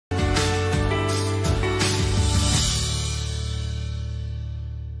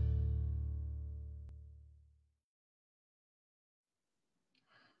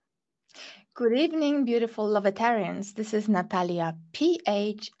Good evening, beautiful Lovetarians. This is Natalia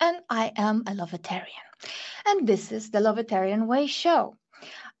PH, and I am a Lovetarian. And this is the Lovetarian Way show.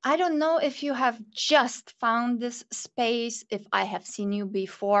 I don't know if you have just found this space, if I have seen you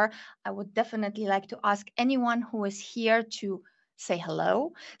before. I would definitely like to ask anyone who is here to say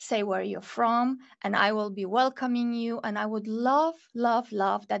hello, say where you're from, and I will be welcoming you. And I would love, love,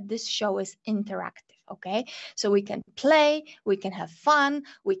 love that this show is interactive, okay? So we can play, we can have fun,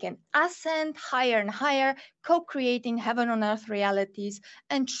 we can ascend higher and higher, co creating heaven on earth realities,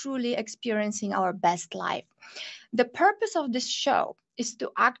 and truly experiencing our best life. The purpose of this show is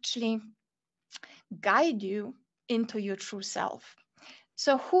to actually guide you into your true self.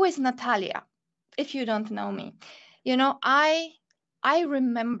 So who is Natalia? If you don't know me, I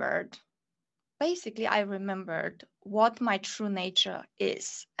remembered, basically I remembered what my true nature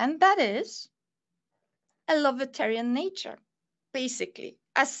is, and that is a Lovetarian nature, basically,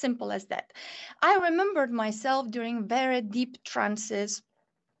 as simple as that. I remembered myself during very deep trances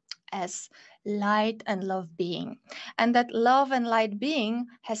as light and love being. And that love and light being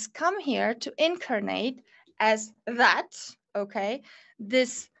has come here to incarnate as that, okay,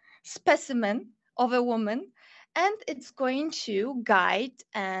 this specimen of a woman. And it's going to guide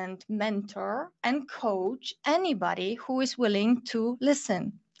and mentor and coach anybody who is willing to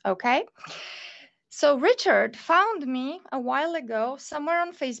listen, okay? So Richard found me a while ago somewhere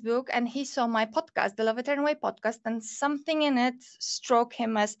on Facebook, and he saw my podcast, the Lovetarian Way podcast, and something in it struck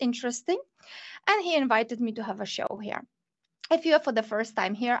him as interesting, and he invited me to have a show here. If you are for the first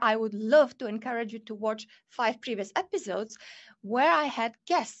time here, I would love to encourage you to watch 5 previous episodes where I had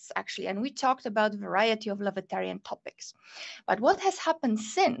guests actually, and we talked about a variety of Lovetarian topics. But what has happened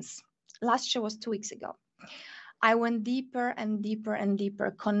since? Last show was 2 weeks ago. I went deeper and deeper and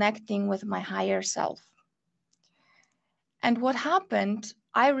deeper, connecting with my higher self. And what happened,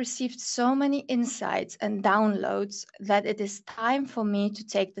 I received so many insights and downloads that it is time for me to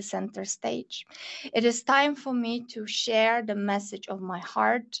take the center stage. It is time for me to share the message of my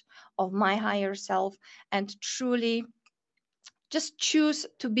heart, of my higher self, and truly just choose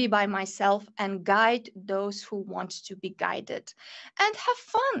to be by myself and guide those who want to be guided, and have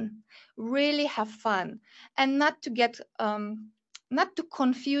fun, really have fun, and not to get not to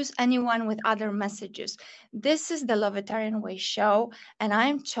confuse anyone with other messages. This is the Lovetarian Way show, and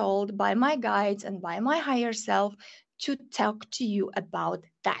I'm told by my guides and by my higher self to talk to you about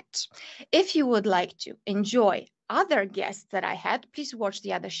that. If you would like to enjoy other guests that I had, please watch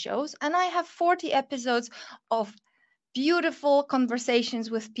the other shows, and I have 40 episodes of beautiful conversations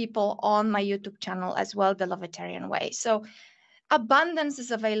with people on my YouTube channel as well, the Lovetarian Way. So abundance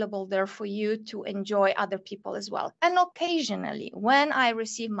is available there for you to enjoy other people as well. And occasionally, when I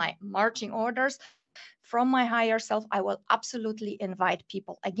receive my marching orders from my higher self, I will absolutely invite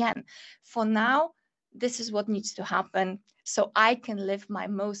people again. For now, this is what needs to happen so I can live my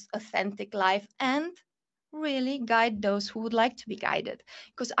most authentic life and really guide those who would like to be guided,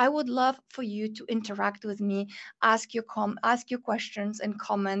 because I would love for you to interact with me, ask your questions and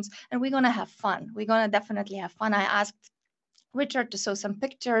comments, and we're going to have fun. We're going to definitely have fun. I asked Richard to show some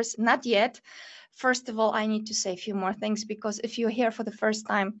pictures. Not yet. First of all, I need to say a few more things, because if you're here for the first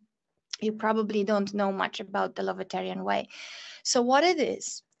time, you probably don't know much about the Lovetarian Way. So what it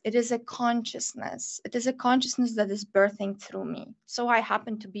is a consciousness. It is a consciousness that is birthing through me. So I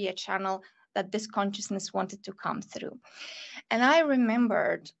happen to be a channel that this consciousness wanted to come through. And I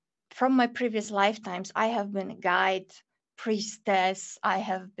remembered from my previous lifetimes, I have been a guide, priestess, I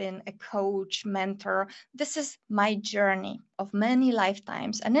have been a coach, mentor. This is my journey of many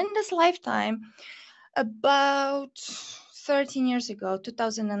lifetimes. And in this lifetime, about 13 years ago,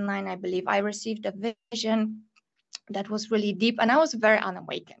 2009, I believe, I received a vision that was really deep, and I was very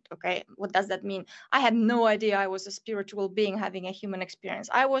unawakened. Okay, what does that mean? I had no idea I was a spiritual being having a human experience.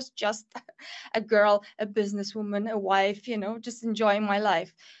 I was just a girl, a businesswoman, a wife, just enjoying my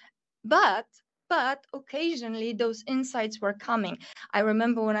life. But occasionally those insights were coming. I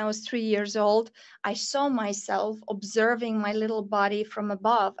remember when I was 3 years old, I saw myself observing my little body from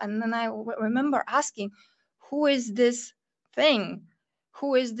above, and then I remember asking, who is this thing?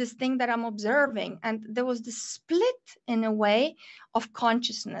 Who is this thing that I'm observing? And there was this split in a way of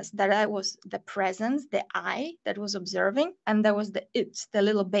consciousness, that I was the presence, the I that was observing, and there was the it, the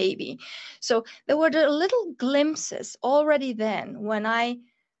little baby. So there were the little glimpses already then when I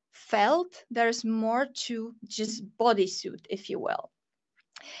felt there's more to just bodysuit, if you will.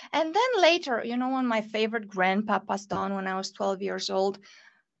 And then later, when my favorite grandpa passed on when I was 12 years old,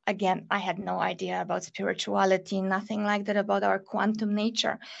 Again, I had no idea about spirituality, nothing like that, about our quantum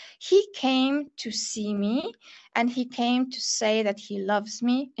nature. He came to see me, and he came to say that he loves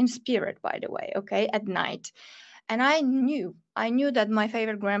me in spirit, by the way, okay, at night. And I knew that my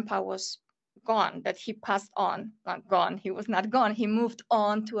favorite grandpa was gone, that he passed on. Not gone, he was not gone. He moved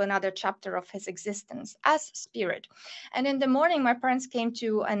on to another chapter of his existence as spirit. And in the morning, my parents came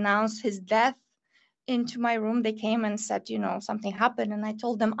to announce his death into my room. They came and said, something happened. And I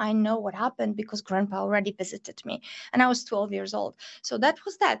told them, I know what happened because grandpa already visited me. And I was 12 years old. So that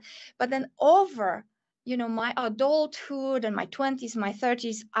was that. But then over, my adulthood and my 20s, my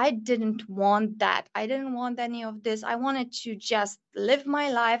 30s, I didn't want that. I didn't want any of this. I wanted to just live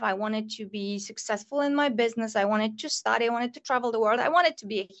my life. I wanted to be successful in my business. I wanted to study. I wanted to travel the world. I wanted to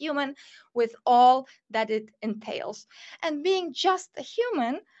be a human with all that it entails. And being just a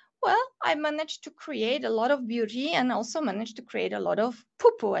human, well, I managed to create a lot of beauty and also managed to create a lot of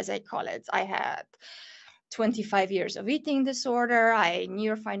poo-poo, as I call it. I had 25 years of eating disorder. I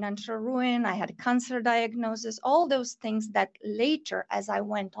near financial ruin. I had a cancer diagnosis, all those things that later, as I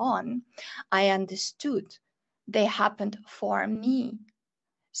went on, I understood they happened for me,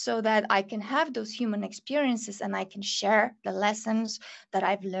 so that I can have those human experiences and I can share the lessons that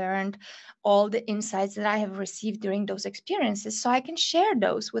I've learned, all the insights that I have received during those experiences, so I can share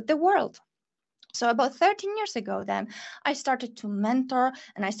those with the world. So about 13 years ago, then I started to mentor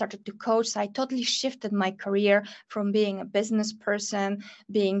and I started to coach. So I totally shifted my career from being a business person,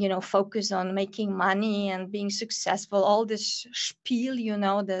 being, focused on making money and being successful, all this spiel,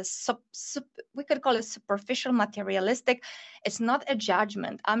 we could call it superficial, materialistic. It's not a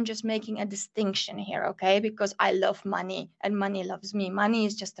judgment. I'm just making a distinction here, okay? Because I love money and money loves me. Money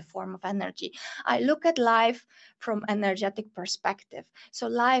is just a form of energy. I look at life from energetic perspective. So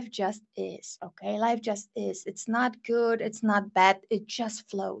life just is, okay? Life just is. It's not good. It's not bad. It just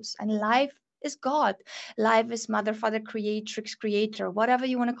flows. And life is God. Life is mother, father, creatrix, creator, whatever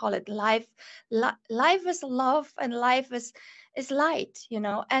you want to call it. Life is love, and life is light,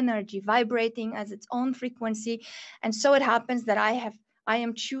 energy vibrating as its own frequency. And so it happens that I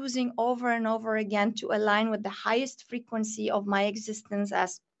am choosing over and over again to align with the highest frequency of my existence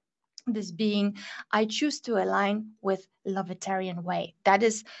as this being. I choose to align with Lovetarian Way. That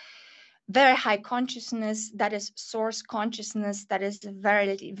is very high consciousness. That is source consciousness. That is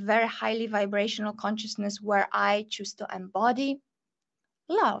very, very highly vibrational consciousness where I choose to embody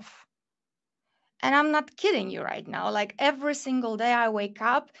love. And I'm not kidding you right now. Like every single day I wake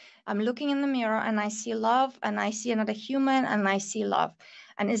up, I'm looking in the mirror and I see love and I see another human and I see love.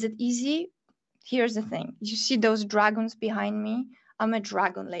 And is it easy? Here's the thing. You see those dragons behind me? I'm a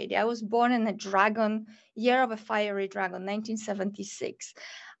dragon lady. I was born in a dragon, year of a fiery dragon, 1976.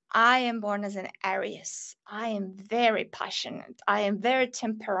 I am born as an Aries. I am very passionate. I am very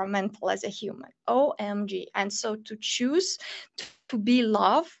temperamental as a human. OMG. And so to choose to be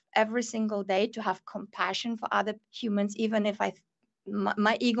love every single day, to have compassion for other humans, even if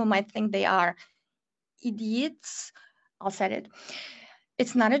my ego might think they are idiots, I'll say it.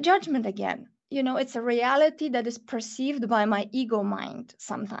 It's not a judgment again. It's a reality that is perceived by my ego mind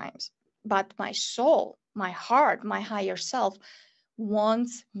sometimes. But my soul, my heart, my higher self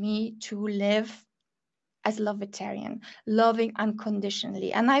wants me to live as Lovetarian, loving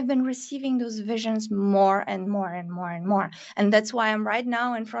unconditionally. And I've been receiving those visions more and more and more and more. And that's why I'm right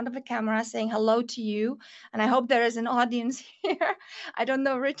now in front of a camera saying hello to you. And I hope there is an audience here. I don't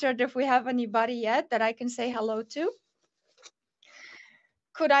know, Richard, if we have anybody yet that I can say hello to.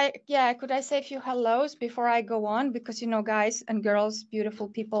 Could I say a few hellos before I go on? Because, guys and girls, beautiful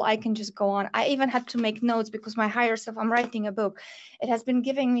people, I can just go on. I even had to make notes because my higher self, I'm writing a book. It has been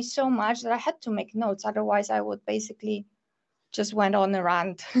giving me so much that I had to make notes. Otherwise, I would basically just went on a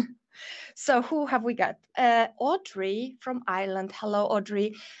rant. So who have we got? Audrey from Ireland. Hello,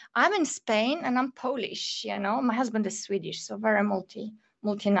 Audrey. I'm in Spain and I'm Polish, My husband is Swedish, so very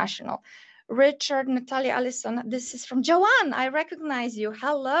multinational. Richard, Natalia, Allison, this is from Joanne. I recognize you.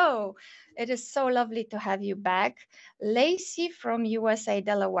 Hello. It is so lovely to have you back. Lacey from USA,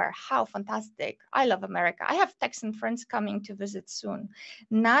 Delaware. How fantastic. I love America. I have Texan friends coming to visit soon.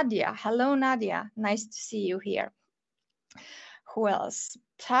 Nadia. Hello, Nadia. Nice to see you here. Who else?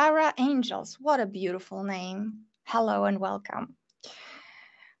 Tara Angels. What a beautiful name. Hello and welcome.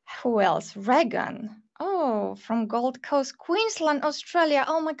 Who else? Regan. Oh, from Gold Coast, Queensland, Australia.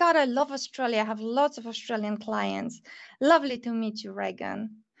 Oh my God, I love Australia. I have lots of Australian clients. Lovely to meet you,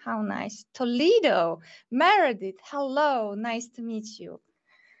 Regan. How nice. Toledo, Meredith. Hello, nice to meet you.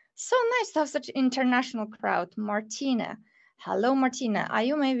 So nice to have such an international crowd. Martina. Hello, Martina. Are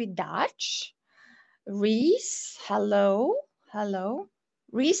you maybe Dutch? Reese. Hello. Hello.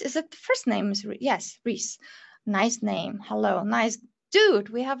 Reese, is it the first name? Yes, Reese. Nice name. Hello, nice. Dude,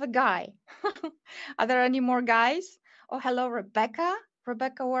 we have a guy. Are there any more guys? Oh, hello, Rebecca.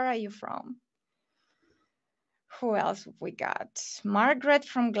 Rebecca, where are you from? Who else have we got? Margaret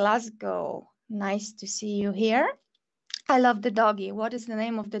from Glasgow. Nice to see you here. I love the doggy. What is the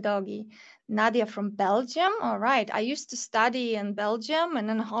name of the doggy? Nadia from Belgium. All right. I used to study in Belgium and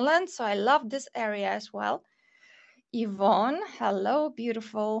in Holland, so I love this area as well. Yvonne, hello,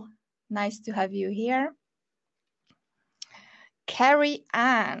 beautiful. Nice to have you here. Carrie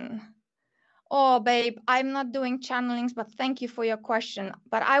Ann. Oh, babe, I'm not doing channelings, but thank you for your question.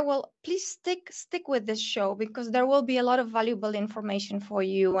 But I will, please stick with this show because there will be a lot of valuable information for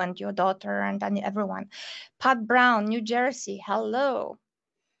you and your daughter and everyone. Pat Brown, New Jersey, hello.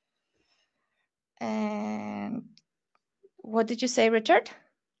 And what did you say, Richard?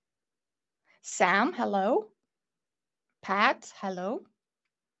 Sam, hello. Pat, hello.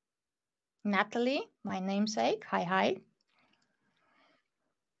 Natalie, my namesake, hi, hi.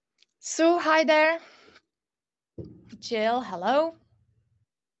 Sue, hi there. Jill, hello.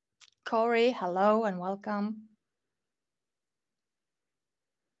 Corey, hello and welcome.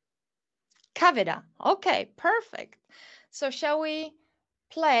 Kavita, okay, perfect. So shall we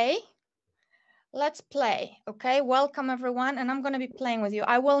play? Let's play, okay? Welcome everyone, and I'm going to be playing with you.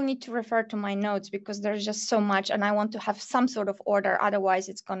 I will need to refer to my notes because there's just so much and I want to have some sort of order. Otherwise,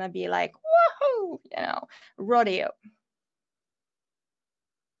 it's going to be like, woohoo, you know, rodeo.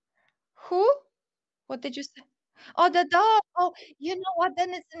 Who? What did you say? Oh, the dog. Oh, you know what? Then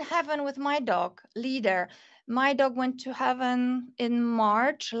it's in heaven with my dog, Leader. My dog went to heaven in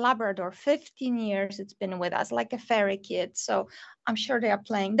March, Labrador. 15 years it's been with us, like a fairy kid. So I'm sure they are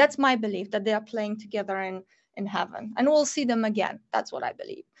playing. That's my belief, that they are playing together in heaven. And we'll see them again. That's what I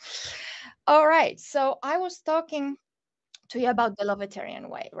believe. All right. So I was talking to you about the Lovetarian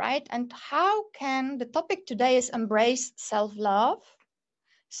way, right? And how can the topic today is embrace self-love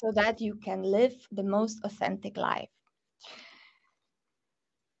so that you can live the most authentic life.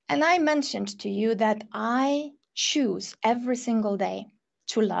 And I mentioned to you that I choose every single day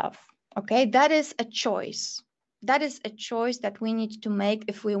to love. Okay, that is a choice. That is a choice that we need to make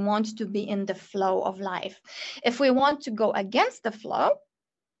if we want to be in the flow of life. If we want to go against the flow,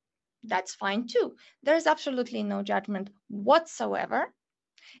 that's fine too. There's absolutely no judgment whatsoever.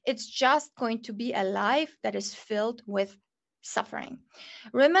 It's just going to be a life that is filled with suffering.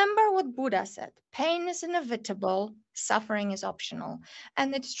 Remember what Buddha said, pain is inevitable, suffering is optional.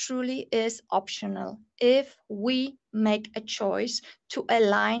 And it truly is optional if we make a choice to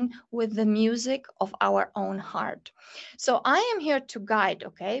align with the music of our own heart. So I am here to guide,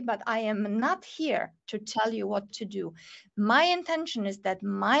 okay? But I am not here to tell you what to do. My intention is that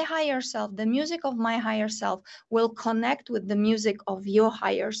my higher self, the music of my higher self, will connect with the music of your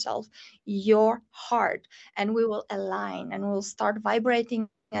higher self, your heart, and we will align and we'll start vibrating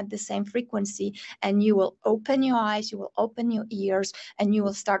at the same frequency, and you will open your eyes, you will open your ears, and you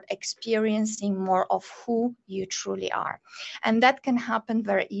will start experiencing more of who you truly are. And that can happen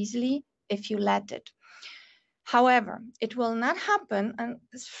very easily if you let it. However, it will not happen, and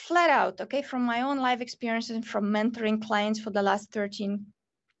it's flat out, okay, from my own life experiences and from mentoring clients for the last 13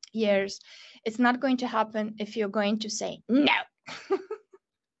 years, it's not going to happen if you're going to say no.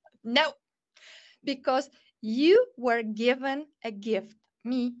 No, because you were given a gift.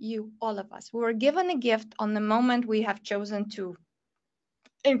 Me, you, all of us. We were given a gift on the moment we have chosen to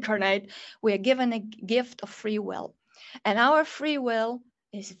incarnate. We are given a gift of free will. And our free will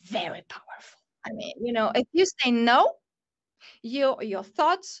is very powerful. I mean, you know, if you say no, your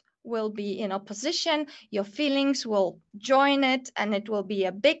thoughts will be in opposition, your feelings will join it, and it will be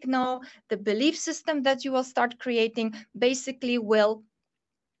a big no. The belief system that you will start creating basically will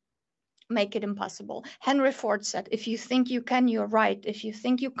make it impossible. Henry Ford said, if you think you can, you're right. If you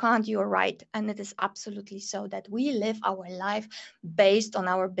think you can't, you're right. And it is absolutely so that we live our life based on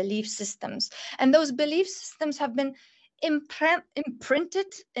our belief systems. And those belief systems have been imprinted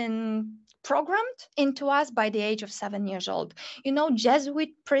and programmed into us by the age of 7 years old. You know,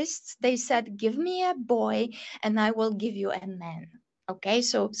 Jesuit priests, they said, give me a boy and I will give you a man. Okay,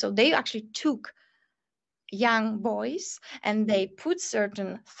 so they actually took young boys and they put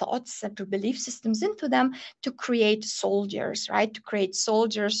certain thoughts and belief systems into them to create soldiers, right? To create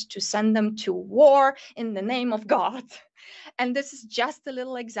soldiers, to send them to war in the name of God. And this is just a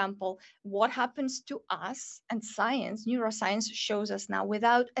little example. What happens to us, and science, neuroscience shows us now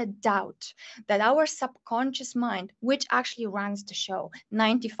without a doubt that our subconscious mind, which actually runs the show,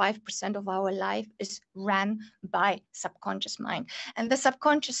 95% of our life is run by subconscious mind. And the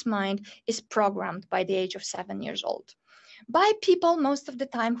subconscious mind is programmed by the age of 7 years old. by people most of the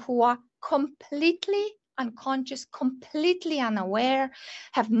time who are completely unconscious, completely unaware,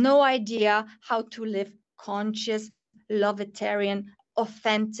 have no idea how to live conscious, Lovetarian,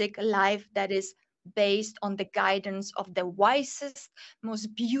 authentic life that is based on the guidance of the wisest,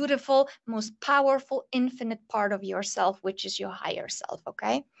 most beautiful, most powerful, infinite part of yourself, which is your higher self,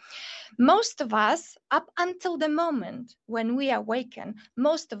 okay? Most of us, up until the moment when we awaken,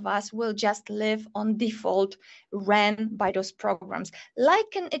 most of us will just live on default, ran by those programs.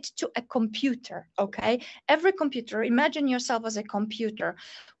 Liken it to a computer, okay? Every computer, imagine yourself as a computer.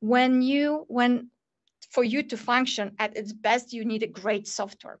 When for you to function at its best, you need a great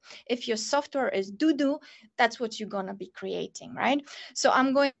software. If your software is doo-doo, that's what you're going to be creating, right? So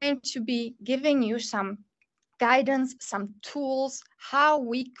I'm going to be giving you some guidance, some tools, how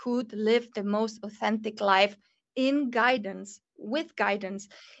we could live the most authentic life in guidance, with guidance,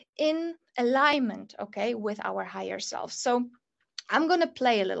 in alignment, okay, with our higher self. So I'm going to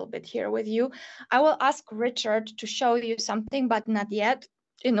play a little bit here with you. I will ask Richard to show you something, but not yet,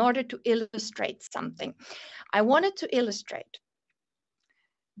 in order to illustrate something. I wanted to illustrate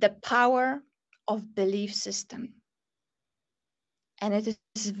the power of belief system. And it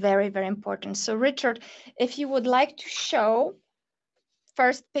is very, very important. So Richard, if you would like to show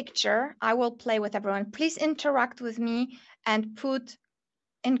first picture, I will play with everyone. Please interact with me and put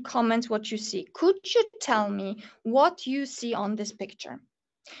in comments what you see. Could you tell me what you see on this picture?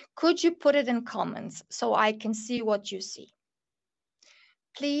 Could you put it in comments so I can see what you see?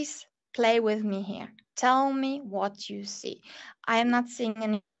 Please play with me here. Tell me what you see. I am not seeing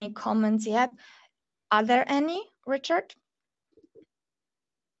any comments yet. Are there any, Richard?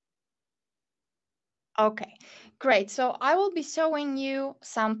 Okay, great. So I will be showing you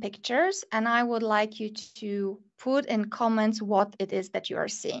some pictures and I would like you to put in comments what it is that you are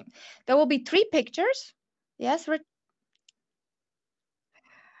seeing. There will be 3 pictures. Yes,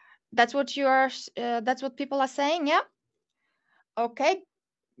 that's what you are, that's what people are saying, yeah? Okay,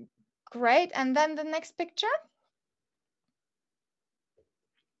 great. And then the next picture.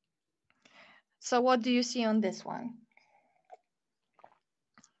 So what do you see on this one?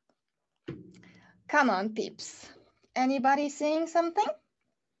 Come on, peeps. Anybody seeing something?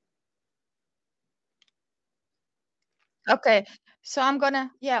 Okay, so I'm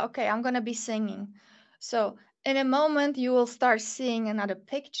gonna be singing. So in a moment, you will start seeing another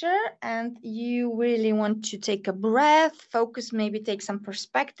picture and you really want to take a breath, focus, maybe take some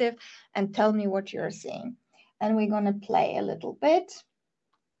perspective and tell me what you're seeing. And we're gonna play a little bit.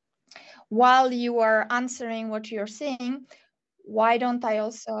 While you are answering what you're seeing, why don't I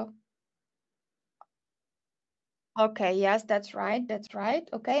also... Okay, yes, that's right, that's right.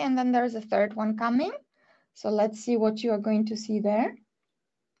 Okay, and then there's a third one coming. So let's see what you are going to see there.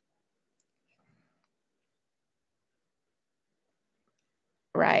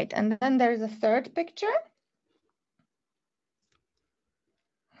 Right, and then there's a third picture.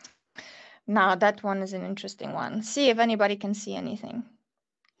 Now that one is an interesting one. See if anybody can see anything.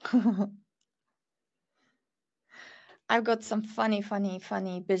 I've got some funny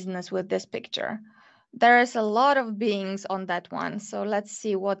business with this picture. There is a lot of beings on that one. So let's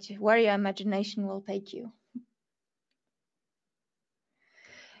see where your imagination will take you.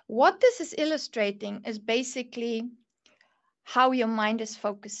 What this is illustrating is basically how your mind is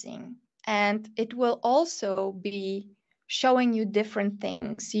focusing. And it will also be showing you different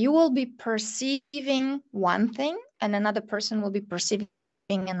things. You will be perceiving one thing and another person will be perceiving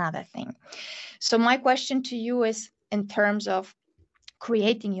another thing. So my question to you is in terms of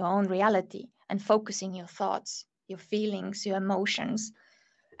creating your own reality and focusing your thoughts, your feelings, your emotions,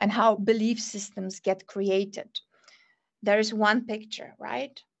 and how belief systems get created. There is one picture,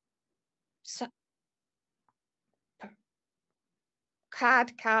 right? So,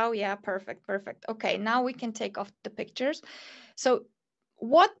 cat, cow, yeah, perfect. Okay, now we can take off the pictures. So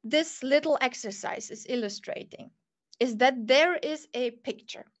what this little exercise is illustrating is that there is a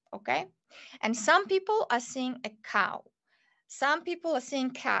picture, okay? And some people are seeing a cow. Some people are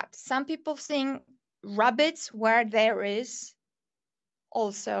seeing cat. Some people seeing rabbits where there is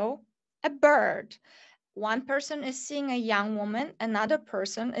also a bird. One person is seeing a young woman. Another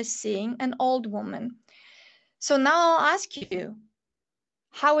person is seeing an old woman. So now I'll ask you,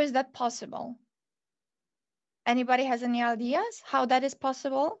 how is that possible? Anybody has any ideas how that is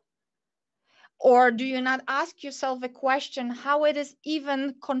possible? Or do you not ask yourself a question how it is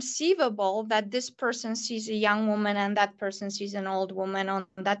even conceivable that this person sees a young woman and that person sees an old woman, or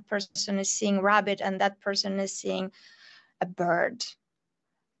that person is seeing rabbit and that person is seeing a bird?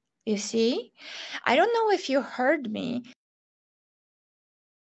 You see? I don't know if you heard me.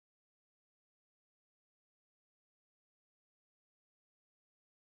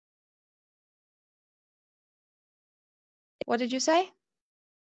 What did you say?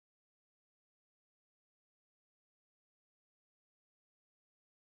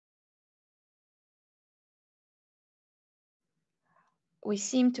 We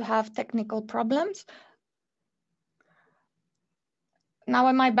seem to have technical problems. Now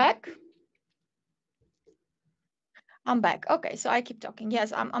am I back? I'm back. Okay, so I keep talking.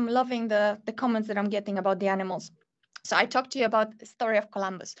 Yes, I'm loving the comments that I'm getting about the animals. So I talked to you about the story of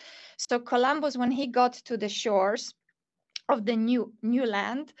Columbus. So Columbus, when he got to the shores of the new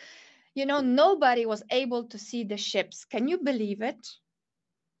land, you know, nobody was able to see the ships. Can you believe it?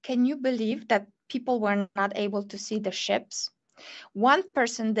 Can you believe that people were not able to see the ships? One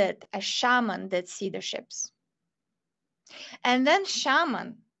person did, a shaman did see the ships. And then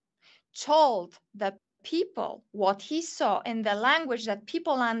shaman told the people what he saw in the language that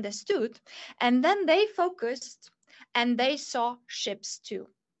people understood, and then they focused and they saw ships too.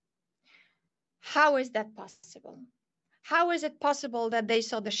 How is that possible? How is it possible that they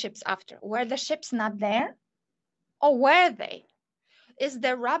saw the ships after? Were the ships not there? Or were they? Is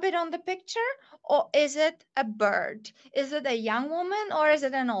the rabbit on the picture, or is it a bird? Is it a young woman, or is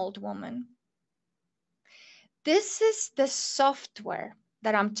it an old woman? This is the software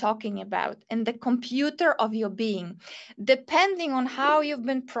that I'm talking about in the computer of your being. Depending on how you've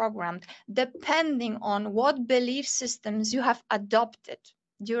been programmed, depending on what belief systems you have adopted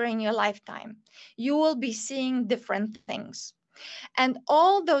during your lifetime, you will be seeing different things. And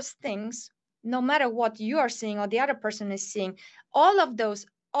all those things, no matter what you are seeing or the other person is seeing, all of those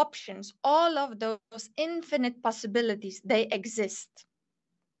options, all of those infinite possibilities, they exist.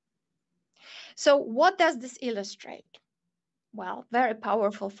 So what does this illustrate? Well, very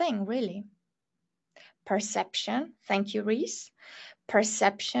powerful thing, really. Perception. Thank you, Reese.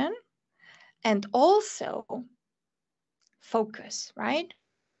 Perception and also focus, right?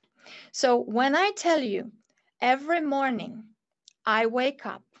 So when I tell you every morning I wake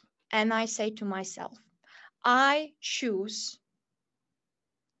up and I say to myself, I choose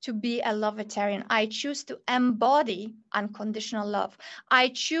to be a Lovetarian. I choose to embody unconditional love. I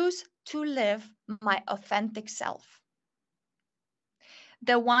choose to live my authentic self,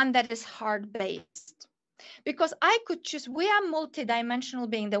 the one that is heart-based. Because I could choose, we are multidimensional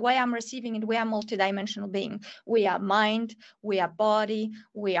being. The way I'm receiving it, we are multidimensional being. We are mind, we are body,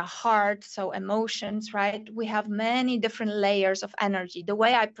 we are heart, so emotions, right? We have many different layers of energy. The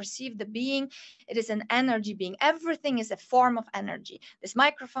way I perceive the being, it is an energy being. Everything is a form of energy. This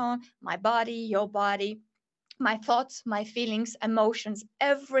microphone, my body, your body, my thoughts, my feelings, emotions,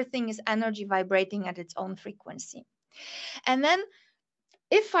 everything is energy vibrating at its own frequency. And then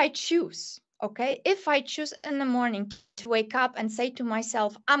if I choose, okay, if I choose in the morning to wake up and say to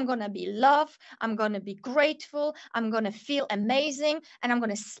myself, I'm going to be love, I'm going to be grateful, I'm going to feel amazing, and I'm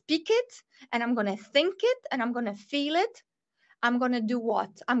going to speak it, and I'm going to think it, and I'm going to feel it, I'm going to do what?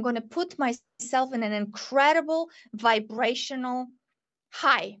 I'm going to put myself in an incredible vibrational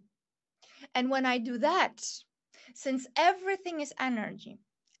high. And when I do that, since everything is energy,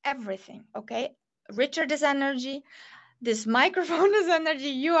 everything, okay, Richard is energy, this microphone is energy,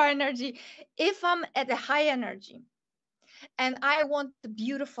 you are energy. If I'm at a high energy and I want the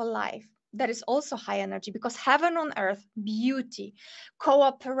beautiful life, that is also high energy, because heaven on earth, beauty,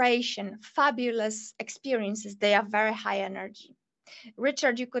 cooperation, fabulous experiences, they are very high energy.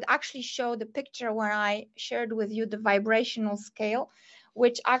 Richard, you could actually show the picture where I shared with you the vibrational scale,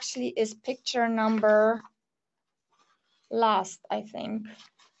 which actually is picture number last, I think.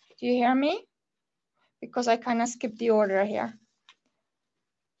 Do you hear me? Because I kind of skipped the order here.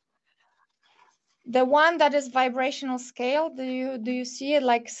 The one that is vibrational scale, do you see it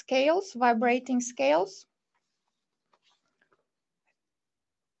like scales, vibrating scales?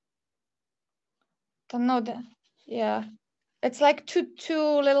 Don't know that. Yeah, it's like two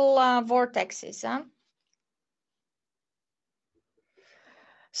little vortexes, huh?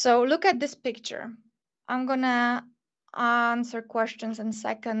 So look at this picture. I'm gonna answer questions in a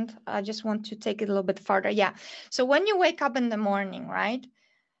second. I just want to take it a little bit further. Yeah. So when you wake up in the morning, right?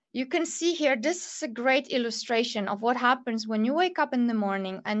 You can see here, this is a great illustration of what happens when you wake up in the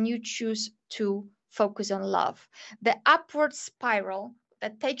morning and you choose to focus on love. The upward spiral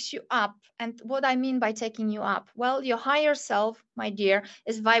that takes you up. And what I mean by taking you up, well, your higher self, my dear,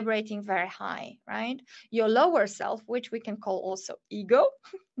 is vibrating very high, right? Your lower self, which we can call also ego,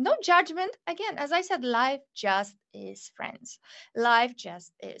 no judgment. Again, as I said, life just is, friends. Life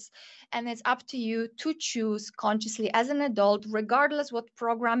just is. And it's up to you to choose consciously as an adult, regardless what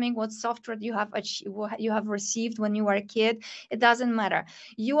programming, what software you have received when you were a kid. It doesn't matter.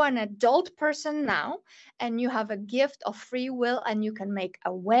 You are an adult person now, and you have a gift of free will, and you can make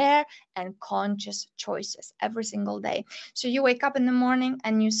aware and conscious choices every single day. So you wake up in the morning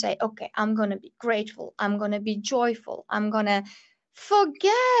and you say, okay, I'm going to be grateful. I'm going to be joyful. I'm going to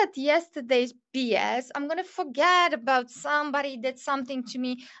forget yesterday's BS. I'm going to forget about somebody did something to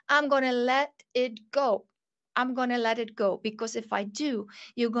me. I'm going to let it go. I'm going to let it go, because if I do,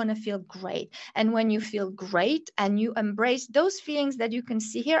 you're going to feel great. And when you feel great and you embrace those feelings that you can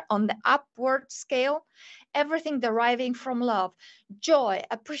see here on the upward scale, everything deriving from love, joy,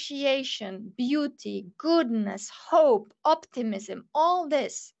 appreciation, beauty, goodness, hope, optimism, all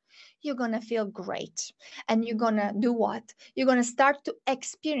this, you're going to feel great. And you're going to do what? You're going to start to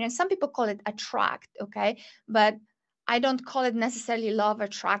experience. Some people call it attract, okay? But I don't call it necessarily love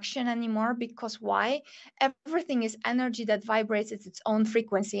attraction anymore, because why? Everything is energy that vibrates at its own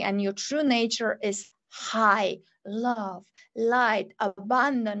frequency, and your true nature is high, love, light,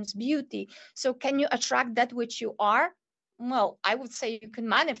 abundance, beauty. So can you attract that which you are? Well, I would say you can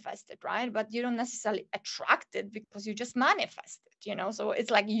manifest it, right? But you don't necessarily attract it, because you just manifest it, you know? So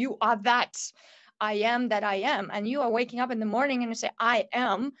it's like you are that. I am that I am. And you are waking up in the morning and you say, I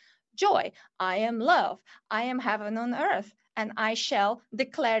am joy. I am love. I am heaven on earth. And I shall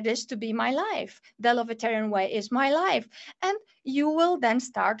declare this to be my life. The Lovetarian way is my life. And you will then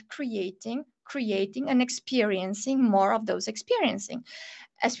start creating and experiencing more of those experiences.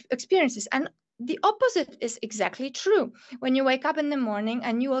 And the opposite is exactly true. When you wake up in the morning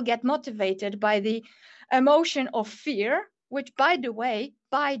and you will get motivated by the emotion of fear, which by the way,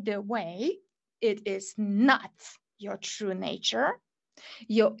 it is not your true nature.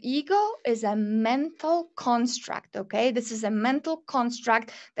 Your ego is a mental construct, okay? This is a mental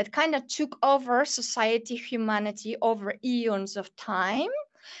construct that kind of took over society, humanity over eons of time,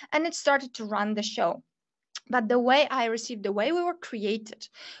 and it started to run the show. But the way I received, the way we were created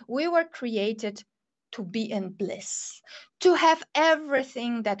to be in bliss, to have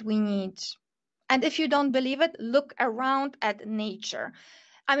everything that we need. And if you don't believe it, look around at nature.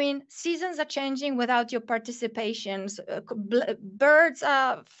 I mean, seasons are changing without your participations. Birds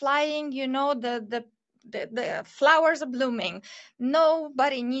are flying, you know, the flowers are blooming.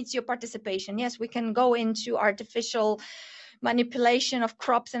 Nobody needs your participation. Yes, we can go into artificial manipulation of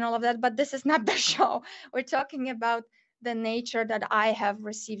crops and all of that, but this is not the show. We're talking about the nature that I have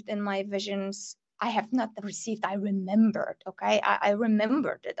received in my visions. I have not received, I remembered, okay? I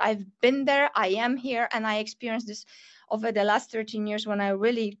remembered it. I've been there, I am here, and I experienced this over the last 13 years when I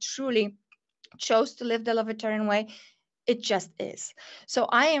really, truly chose to live the Lovetarian way. It just is. So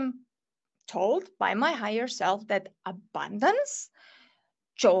I am told by my higher self that abundance,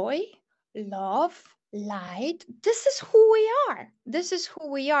 joy, love, light, this is who we are. This is who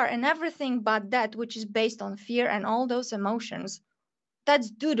we are. And everything but that, which is based on fear and all those emotions,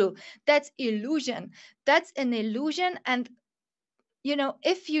 that's doo-doo. That's illusion. That's an illusion. And, you know,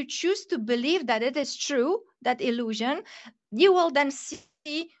 if you choose to believe that it is true, that illusion, you will then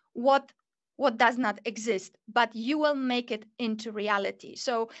see what does not exist, but you will make it into reality.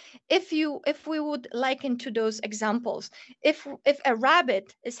 So if we would liken to those examples, if a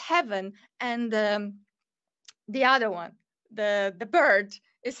rabbit is heaven and the other one, the bird,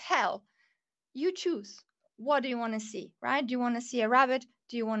 is hell, you choose. What do you want to see, right? Do you want to see a rabbit?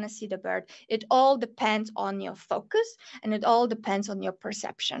 Do you want to see the bird? It all depends on your focus, and it all depends on your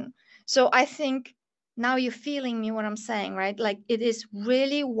perception. So I think now you're feeling me what I'm saying, right? Like, it is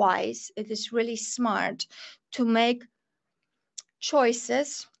really wise, it is really smart to make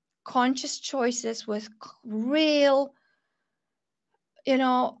choices, conscious choices with real, you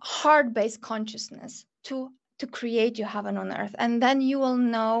know, heart-based consciousness to create your heaven on earth. And then you will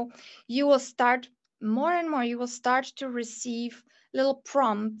know, you will start more and more, you will start to receive little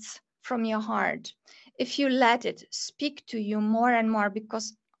prompts from your heart if you let it speak to you more and more.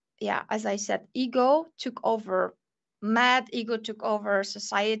 Because, yeah, as I said, ego took over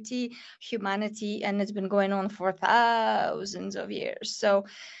society, humanity, and it's been going on for thousands of years. So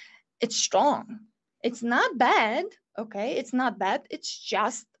it's strong. It's not bad, okay? It's not bad. It's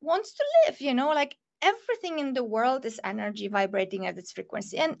just wants to live, you know, like everything in the world is energy vibrating at its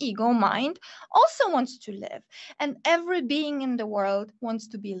frequency, and ego mind also wants to live. And every being in the world wants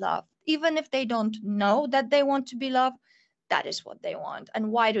to be loved. Even if they don't know that they want to be loved, that is what they want.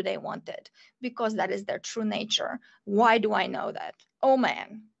 And why do they want it? Because that is their true nature. Why do I know that? Oh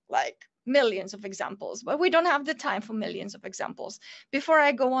man, like millions of examples, but we don't have the time for millions of examples. Before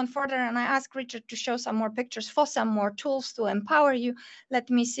I go on further and I ask Richard to show some more pictures for some more tools to empower you, let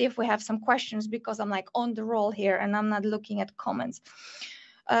me see if we have some questions, because I'm like on the roll here and I'm not looking at comments.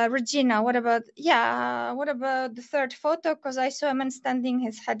 Regina, what about the third photo? Because I saw a man standing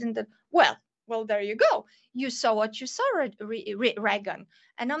his head in the, well, there you go. You saw what you saw, Regan.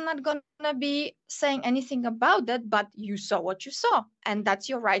 And I'm not going to be saying anything about that, but you saw what you saw. And that's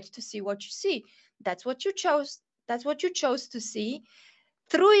your right to see what you see. That's what you chose. That's what you chose to see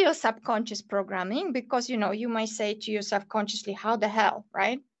through your subconscious programming, because, you might say to your subconsciously, how the hell,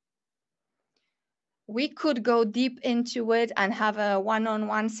 right? We could go deep into it and have a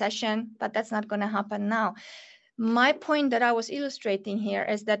one-on-one session, but that's not going to happen now. My point that I was illustrating here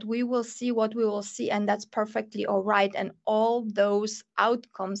is that we will see what we will see, and that's perfectly all right. And all those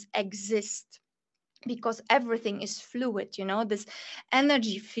outcomes exist because everything is fluid, this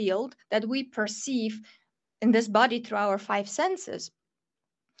energy field that we perceive in this body through our 5 senses.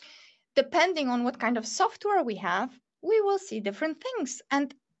 Depending on what kind of software we have, we will see different things.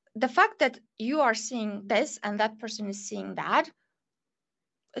 And the fact that you are seeing this and that person is seeing that,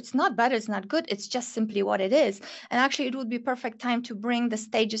 it's not bad, it's not good, it's just simply what it is. And actually, it would be perfect time to bring the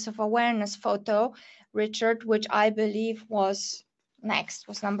stages of awareness photo, Richard, which I believe was next,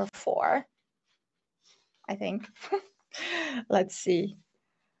 was number 4, I think. Let's see.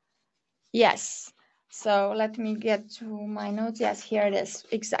 Yes. So let me get to my notes. Yes, here it is.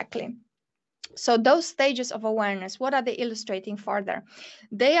 Exactly. So those stages of awareness, what are they illustrating further?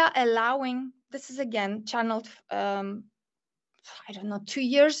 They are allowing, this is again channeled, I don't know, 2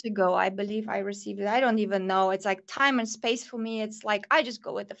 years ago, I believe I received it. I don't even know. It's like time and space for me. It's like, I just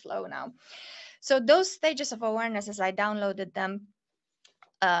go with the flow now. So those stages of awareness, as I downloaded them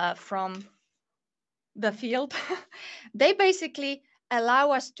from the field, they basically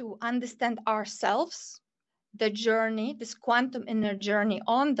allow us to understand ourselves, the journey, this quantum inner journey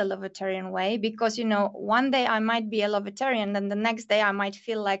on the Lovetarian way, because, one day I might be a Lovetarian and the next day I might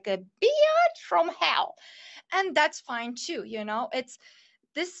feel like a bitch from hell. And that's fine too. It's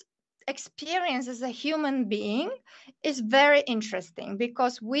this experience as a human being is very interesting,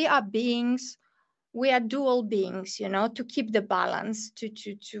 because we are beings, we are dual beings, to keep the balance,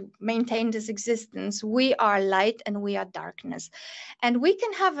 to maintain this existence. We are light and we are darkness. And we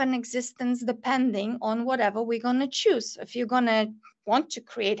can have an existence depending on whatever we're going to choose. If you're going to want to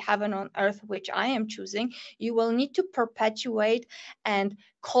create heaven on earth, which I am choosing, you will need to perpetuate and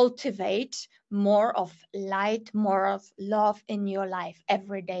cultivate more of light, more of love in your life,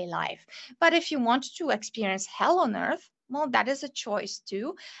 everyday life. But if you want to experience hell on earth, well, that is a choice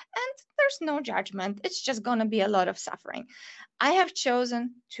too. And there's no judgment. It's just going to be a lot of suffering. I have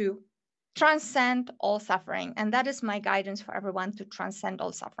chosen to transcend all suffering. And that is my guidance for everyone, to transcend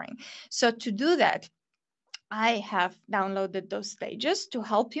all suffering. So to do that, I have downloaded those stages to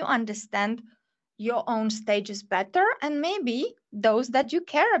help you understand your own stages better, and maybe those that you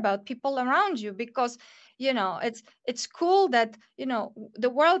care about, people around you, because it's cool that the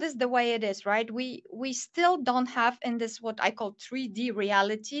world is the way it is, right? We still don't have, in this what I call 3D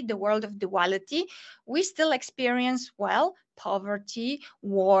reality, the world of duality, we still experience poverty,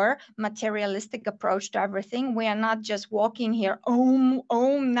 war, materialistic approach to everything. We are not just walking here om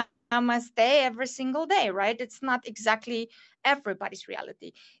namaste every single day, right? It's not exactly everybody's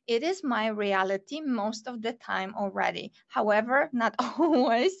reality. It is my reality most of the time already. However, not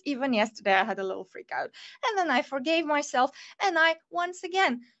always. Even yesterday, I had a little freak out. And then I forgave myself. And I, once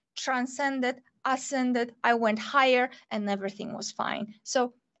again, transcended, ascended. I went higher and everything was fine.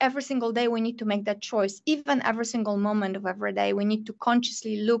 So every single day, we need to make that choice. Even every single moment of every day, we need to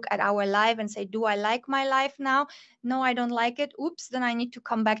consciously look at our life and say, do I like my life now? No, I don't like it. Oops, then I need to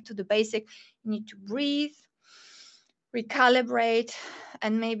come back to the basic. You need to breathe, recalibrate,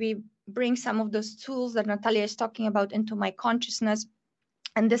 and maybe bring some of those tools that Natalia is talking about into my consciousness.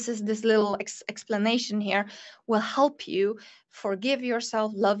 And this little explanation here will help you forgive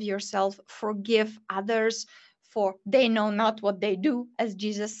yourself, love yourself, forgive others, for they know not what they do, as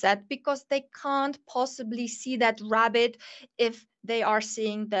Jesus said, because they can't possibly see that rabbit if they are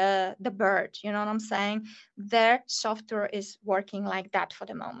seeing the bird. You know what I'm saying? Their software is working like that for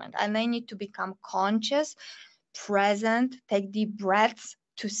the moment, and they need to become conscious, present, take deep breaths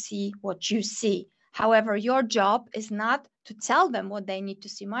to see what you see. However, your job is not to tell them what they need to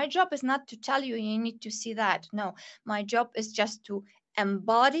see. My job is not to tell you you need to see that. No, my job is just to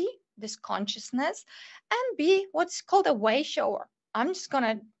embody this consciousness and be what's called a way shower. I'm just going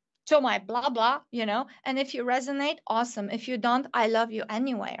to to my blah, blah, and if you resonate, awesome. If you don't, I love you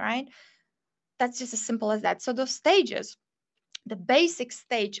anyway, right? That's just as simple as that. So those stages, the basic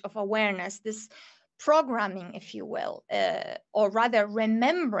stage of awareness, this programming, if you will, or rather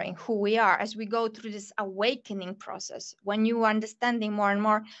remembering who we are as we go through this awakening process, when you are understanding more and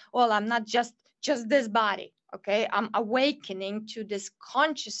more, well, I'm not just this body, okay? I'm awakening to this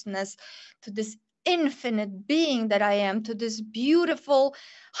consciousness, to this infinite being that I am, to this beautiful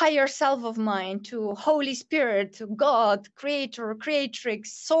higher self of mine, to Holy Spirit, to God, creator,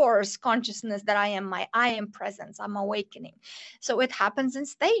 creatrix, source consciousness that I am presence. I'm awakening. So it happens in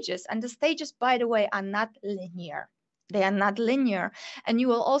stages, and the stages, by the way, are not linear. They are not linear, and you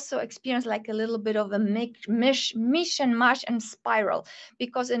will also experience like a little bit of a mish and mash and spiral,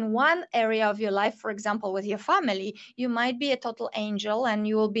 because in one area of your life, for example, with your family, you might be a total angel and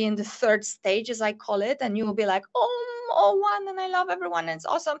you will be in the third stage, as I call it, and you will be like, oh, one, and I love everyone, and it's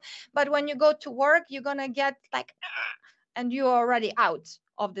awesome. But when you go to work, you're gonna get like, and you're already out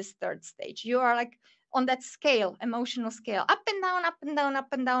of this third stage. You are like on that scale, emotional scale, up and down, up and down, up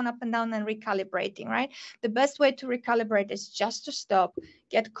and down, up and down, and recalibrating, right? The best way to recalibrate is just to stop,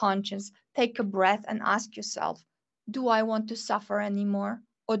 get conscious, take a breath, and ask yourself, do I want to suffer anymore?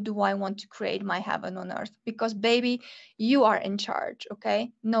 Or do I want to create my heaven on earth? Because, baby, you are in charge,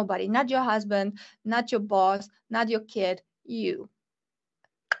 okay? Nobody, not your husband, not your boss, not your kid, you.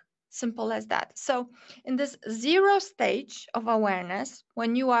 Simple as that. So in this zero stage of awareness,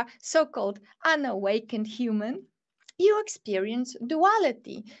 when you are so-called unawakened human, you experience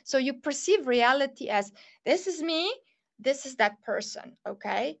duality. So you perceive reality as, this is me, this is that person,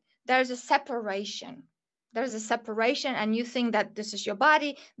 okay? There's a separation. There's a separation, and you think that this is your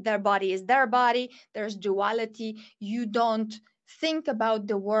body, their body is their body. There's duality. You don't think about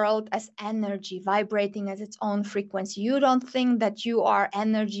the world as energy vibrating as its own frequency. You don't think that you are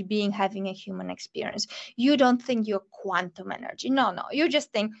energy being having a human experience. You don't think you're quantum energy. No. You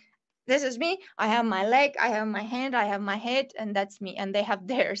just think, this is me. I have my leg, I have my hand, I have my head, and that's me. And they have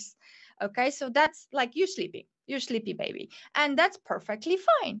theirs. Okay, so that's like you sleepy. You're sleepy, baby. And that's perfectly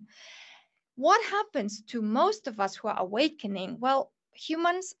fine. What happens to most of us who are awakening? Well,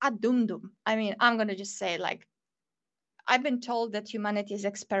 humans are dum. I mean, I'm going to just say, like, I've been told that humanity is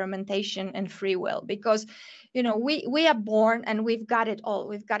experimentation and free will, because, we are born and we've got it all.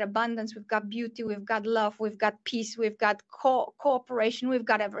 We've got abundance, we've got beauty, we've got love, we've got peace, we've got cooperation, we've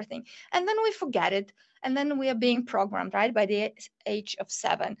got everything. And then we forget it. And then we are being programmed, right, by the age of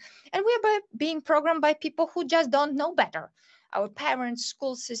 7. And we are being programmed by people who just don't know better. Our parents,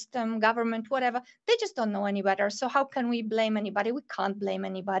 school system, government, whatever, they just don't know any better. So how can we blame anybody? We can't blame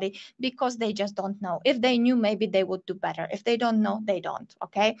anybody, because they just don't know. If they knew, maybe they would do better. If they don't know, they don't.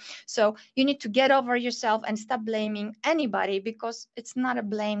 Okay. So you need to get over yourself and stop blaming anybody, because it's not a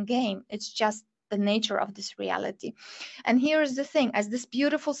blame game. It's just the nature of this reality. And here's the thing, as this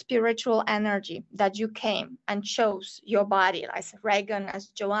beautiful spiritual energy that you came and chose your body, as Reagan, as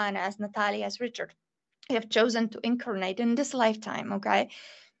Joanna, as Natalia, as Richard, you have chosen to incarnate in this lifetime, okay?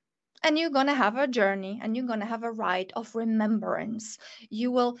 And you're going to have a journey, and you're going to have a ride of remembrance.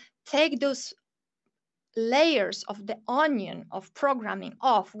 You will take those layers of the onion of programming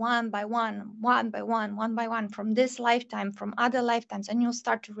off one by one from this lifetime, from other lifetimes, and you'll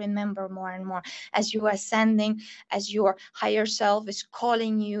start to remember more and more as you are ascending, as your higher self is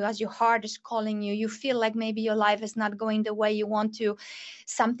calling you, as your heart is calling you. You feel like maybe your life is not going the way you want to.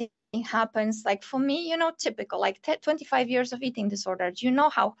 Something happens, like for me, typical, like 25 years of eating disorders. You know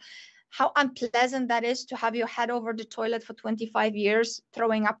how unpleasant that is, to have your head over the toilet for 25 years,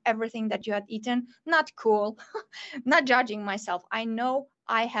 throwing up everything that you had eaten. Not cool. Not judging myself. I know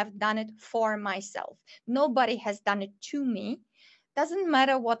I have done it for myself. Nobody has done it to me. Doesn't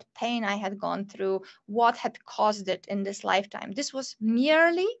matter what pain I had gone through, what had caused it in this lifetime. This was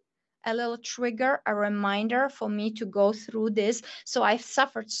merely a little trigger, a reminder for me to go through this. So I've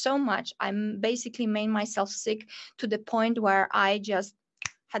suffered so much. I basically made myself sick to the point where I just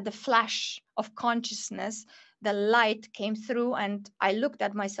had the flash of consciousness. The light came through, and I looked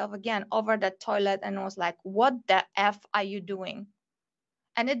at myself again over that toilet and was like, what the F are you doing?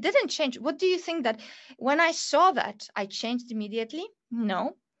 And it didn't change. What do you think, that when I saw that, I changed immediately?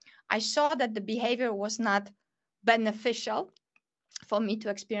 No. I saw that the behavior was not beneficial for me to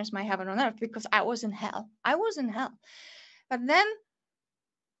experience my heaven on earth, because I was in hell. I was in hell. But then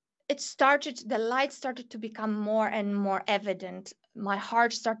the light started to become more and more evident. My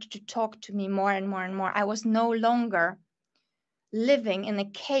heart started to talk to me more and more and more. I was no longer living in a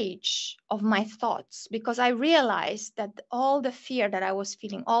cage of my thoughts, because I realized that all the fear that I was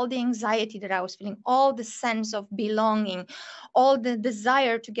feeling, all the anxiety that I was feeling, all the sense of belonging, all the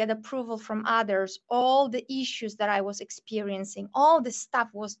desire to get approval from others, all the issues that I was experiencing, all this stuff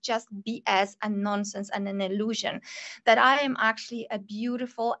was just BS and nonsense and an illusion, that I am actually a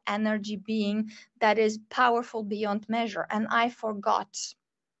beautiful energy being that is powerful beyond measure. And I forgot.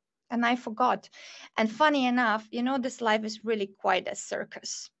 And I forgot. And funny enough, you know, this life is really quite a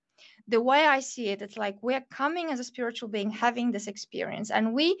circus. The way I see it, it's like we're coming as a spiritual being, having this experience,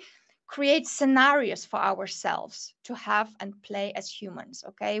 and we create scenarios for ourselves to have and play as humans.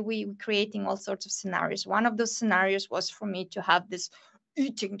 Okay, we creating all sorts of scenarios. One of those scenarios was for me to have this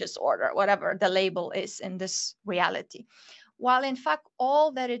eating disorder, whatever the label is in this reality. While in fact,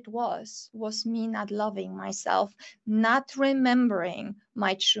 all that it was me not loving myself, not remembering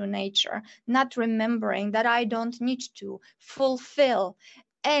my true nature, not remembering that I don't need to fulfill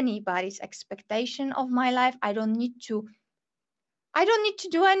anybody's expectation of my life. I don't need to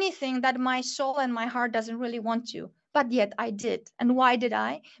do anything that my soul and my heart doesn't really want to. But yet I did. And why did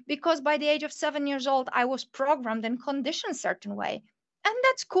I? Because by the age of 7 years old, I was programmed and conditioned a certain way. And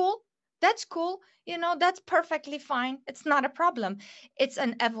that's cool. That's cool. You know, that's perfectly fine. It's not a problem. It's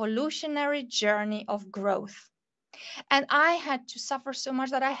an evolutionary journey of growth. And I had to suffer so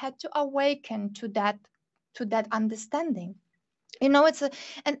much that I had to awaken to that understanding. You know,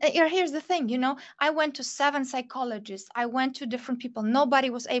 here's the thing, you know, I went to 7 psychologists. I went to different people.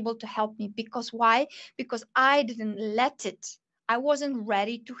 Nobody was able to help me. Because why? Because I didn't let it. I wasn't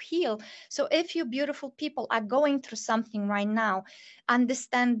ready to heal. So if you beautiful people are going through something right now,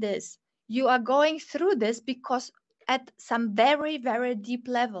 understand this. You are going through this because at some very, very deep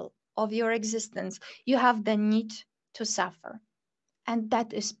level of your existence, you have the need to suffer. And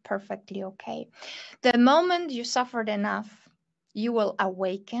that is perfectly okay. The moment you suffered enough, you will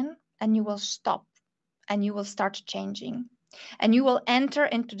awaken and you will stop and you will start changing. And you will enter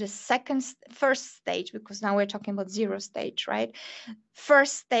into the first stage, because now we're talking about 0 stage, right?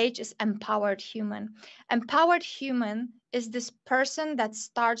 First stage is empowered human. Empowered human is this person that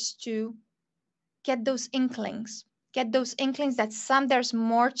starts to get those inklings that there's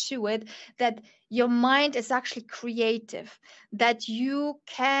more to it, that your mind is actually creative, that you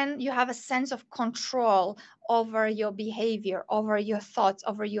have a sense of control over your behavior, over your thoughts,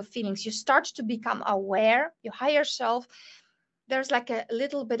 over your feelings. You start to become aware, your higher self. There's like a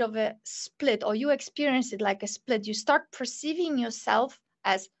little bit of a split, or you experience it like a split. You start perceiving yourself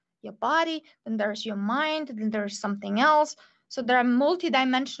as your body, then there's your mind, then there's something else. So there are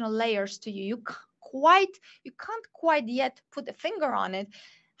multidimensional layers to you. You can't quite yet put a finger on it.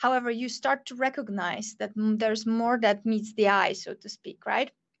 However, you start to recognize that there's more that meets the eye, so to speak,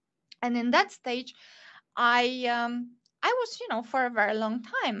 right? And in that stage, I was, you know, for a very long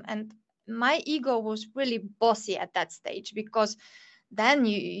time, and my ego was really bossy at that stage, because then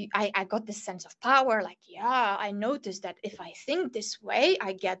I got this sense of power, like, yeah, I noticed that if I think this way,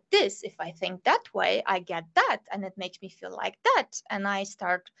 I get this. If I think that way, I get that. And it makes me feel like that. And I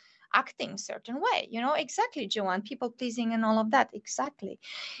start acting a certain way, you know, exactly, Joanne, people pleasing and all of that. Exactly.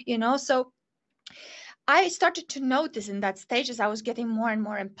 You know, so I started to notice in that stage, as I was getting more and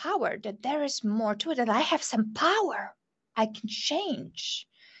more empowered, that there is more to it, that I have some power. I can change.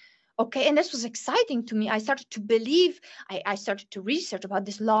 Okay, and this was exciting to me. I started to believe, I started to research about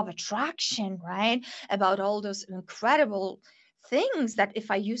this law of attraction, right? About all those incredible things that if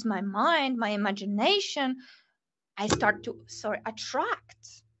I use my mind, my imagination, I start to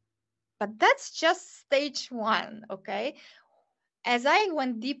attract. But that's just stage 1, okay? As I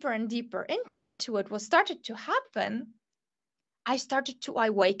went deeper and deeper into it, what started to happen, I started to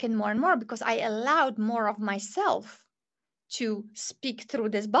awaken more and more, because I allowed more of myself to speak through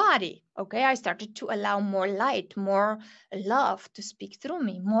this body. Okay, I started to allow more light, more love to speak through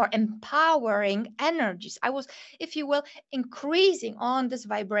me, more empowering energies. I was, if you will, increasing on this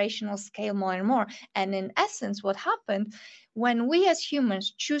vibrational scale more and more. And in essence, what happened when we as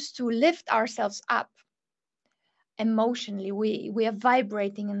humans choose to lift ourselves up emotionally, we are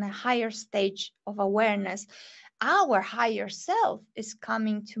vibrating in a higher stage of awareness. Our higher self is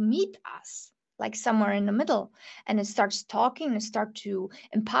coming to meet us, like somewhere in the middle, and it starts talking, it starts to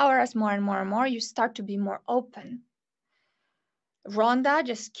empower us more and more and more. You start to be more open. Rhonda,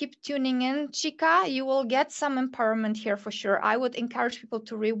 just keep tuning in. Chica, you will get some empowerment here for sure. I would encourage people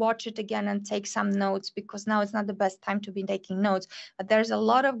to rewatch it again and take some notes, because now it's not the best time to be taking notes. But there's a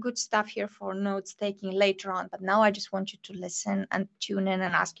lot of good stuff here for notes taking later on. But now I just want you to listen and tune in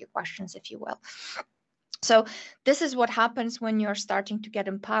and ask your questions, if you will. So this is what happens when you're starting to get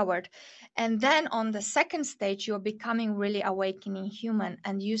empowered. And then on the second stage, you're becoming really awakening human,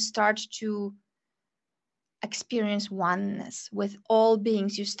 and you start to experience oneness with all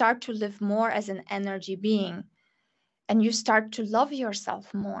beings. You start to live more as an energy being, and you start to love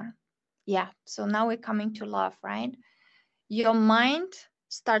yourself more. Yeah. So now we're coming to love, right? Your mind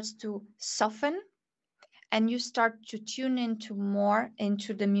starts to soften, and you start to tune into more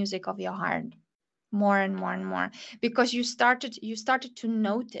into the music of your heart, more and more and more, because you started to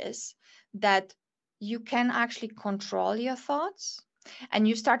notice that you can actually control your thoughts, and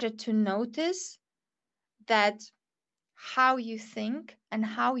you started to notice that how you think and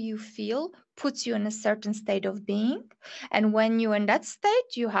how you feel puts you in a certain state of being. And when you're in that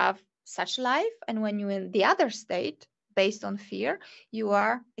state, you have such life. And when you're in the other state, based on fear, you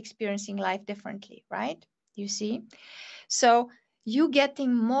are experiencing life differently, right? You see? So you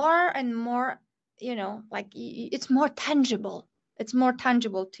getting more and more, like it's more tangible. It's more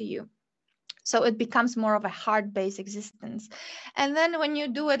tangible to you. So it becomes more of a heart-based existence. And then when you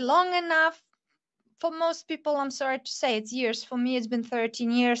do it long enough, for most people, I'm sorry to say, it's years. For me, it's been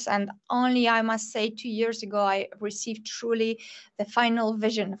 13 years. And only, I must say, 2 years ago, I received truly the final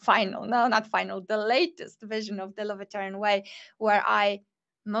vision, the latest vision of the Lovetarian Way, where I,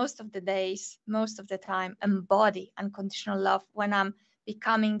 most of the days, most of the time, embody unconditional love when I'm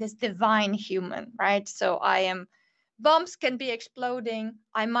becoming this divine human, right? So bombs can be exploding.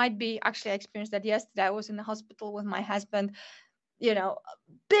 I might be, actually, I experienced that yesterday. I was in the hospital with my husband,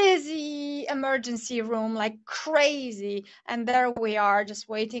 busy emergency room like crazy, and there we are just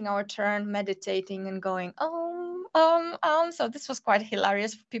waiting our turn, meditating and going so this was quite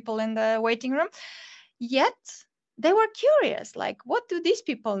hilarious for people in the waiting room. Yet they were curious, like, what do these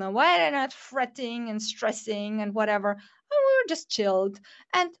people know? Why are they not fretting and stressing and whatever? And we were just chilled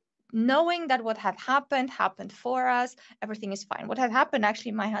and knowing that what had happened for us. Everything is fine. What had happened,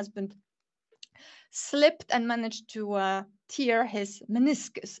 actually, my husband slipped and managed to tear his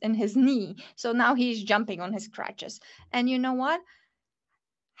meniscus in his knee. So now he's jumping on his crutches. And you know what?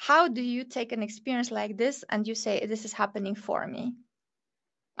 How do you take an experience like this and you say, this is happening for me?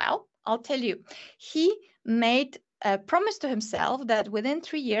 Well, I'll tell you. He made a promise to himself that within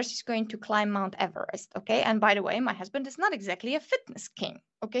 3 years he's going to climb Mount Everest. Okay. And by the way, my husband is not exactly a fitness king.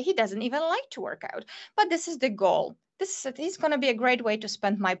 Okay. He doesn't even like to work out, but this is the goal. It's going to be a great way to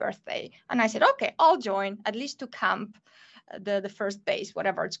spend my birthday. And I said, okay, I'll join, at least to camp, the first base,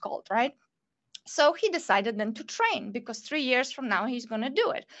 whatever it's called, right? So he decided then to train, because 3 years from now he's going to do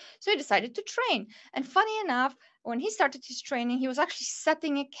it. So he decided to train. And funny enough, when he started his training, he was actually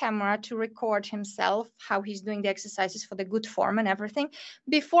setting a camera to record himself, how he's doing the exercises for the good form and everything.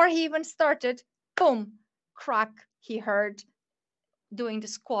 Before he even started, boom, crack, he heard doing the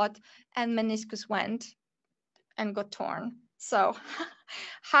squat, and meniscus went and got torn. So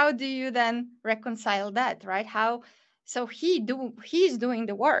how do you then reconcile that, right? So he's doing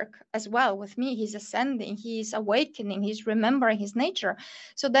the work as well with me. He's ascending, he's awakening, he's remembering his nature.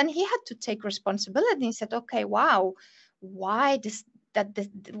 So then he had to take responsibility and said, okay, wow, why this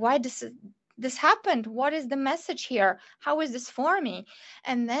happened? What is the message here? How is this for me?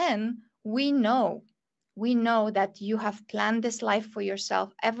 And then we know that you have planned this life for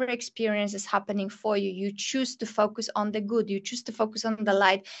yourself. Every experience is happening for you. You choose to focus on the good. You choose to focus on the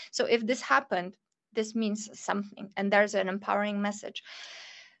light. So if this happened, this means something, and there's an empowering message.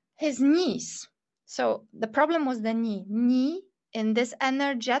 His knees. So the problem was the knee in this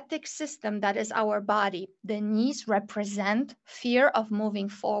energetic system that is our body. The knees represent fear of moving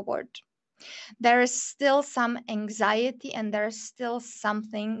forward. There is still some anxiety, and there's still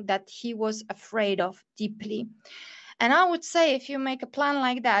something that he was afraid of deeply. And I would say, if you make a plan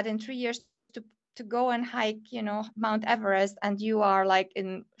like that in 3 years to go and hike, Mount Everest, and you are like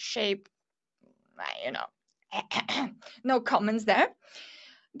in shape, no comments there.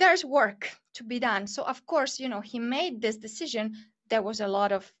 There's work to be done. So of course, he made this decision. There was a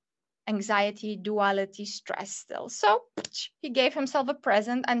lot of anxiety, duality, stress still. So he gave himself a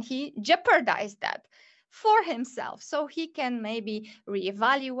present, and he jeopardized that for himself. So he can maybe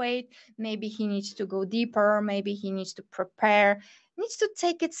reevaluate, maybe he needs to go deeper, maybe he needs to prepare, needs to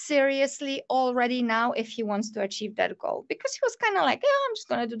take it seriously already now if he wants to achieve that goal. Because he was kind of like, I'm just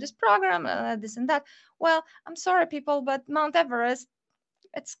going to do this program, this and that. Well, I'm sorry, people, but Mount Everest,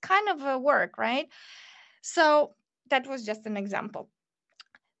 it's kind of a work, right? So that was just an example.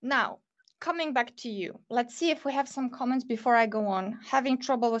 Now, coming back to you, let's see if we have some comments before I go on. Having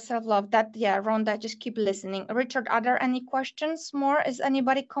trouble with self-love, Rhonda, just keep listening. Richard, are there any questions more? Is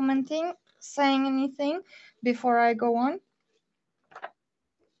anybody commenting, saying anything before I go on?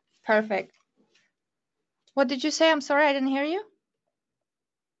 Perfect. What did you say? I'm sorry, I didn't hear you.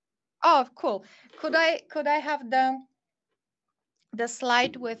 Oh, cool. Could I have the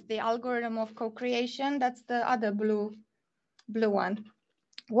slide with the algorithm of co-creation? That's the other blue one.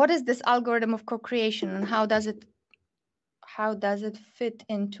 What is this algorithm of co-creation, and how does it fit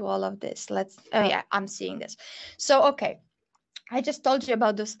into all of this? Oh yeah, I'm seeing this. So okay, I just told you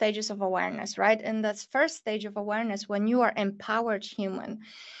about those stages of awareness, right? In this first stage of awareness, when you are empowered human,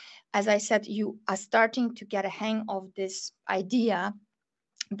 as I said, you are starting to get a hang of this idea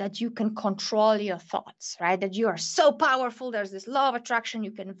that you can control your thoughts, right? That you are so powerful. There's this law of attraction.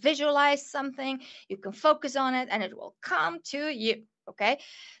 You can visualize something, you can focus on it, and it will come to you. Okay.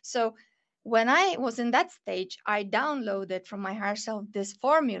 So when I was in that stage, I downloaded from my higher self this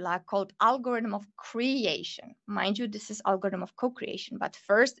formula called algorithm of creation. Mind you, this is algorithm of co-creation, but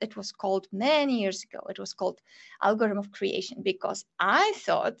first it was called, many years ago, it was called algorithm of creation, because I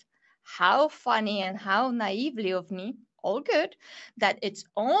thought, how funny and how naively of me, all good, that it's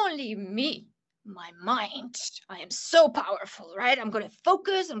only me, my mind. I am so powerful, right? I'm going to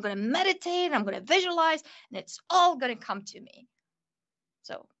focus, I'm going to meditate, I'm going to visualize, and it's all going to come to me.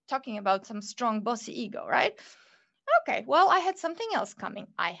 So, talking about some strong, bossy ego, right? Okay, well, I had something else coming.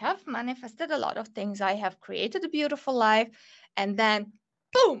 I have manifested a lot of things. I have created a beautiful life, and then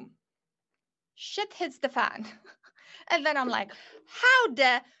boom, shit hits the fan. And then I'm like, how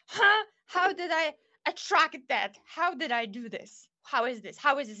did I attract that? How did I do this? How is this?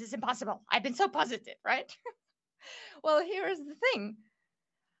 How is this? It's impossible. I've been so positive, right? Well, here's the thing.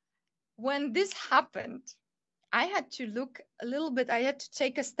 When this happened, I had to look a little bit. I had to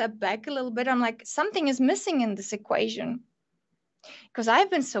take a step back a little bit. I'm like, something is missing in this equation, because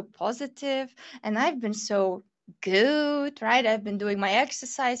I've been so positive and I've been so good, right? I've been doing my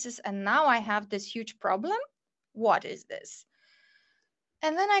exercises, and now I have this huge problem. What is this?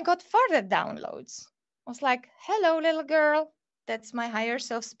 And then I got further downloads. I was like, hello, little girl. That's my higher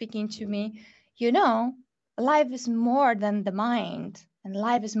self speaking to me. You know, life is more than the mind, and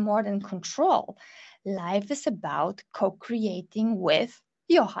life is more than control. Life is about co-creating with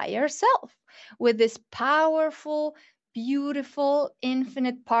your higher self, with this powerful, beautiful,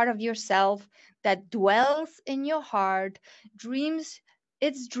 infinite part of yourself that dwells in your heart, dreams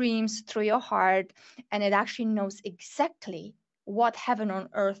its dreams through your heart, and it actually knows exactly what heaven on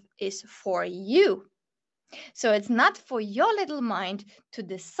earth is for you. So it's not for your little mind to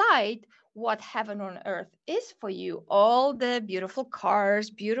decide what heaven on earth is for you. All the beautiful cars,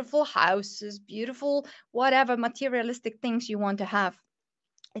 beautiful houses, beautiful whatever materialistic things you want to have.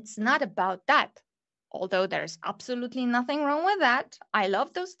 It's not about that. Although there's absolutely nothing wrong with that. I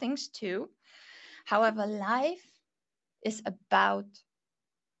love those things too. However, life is about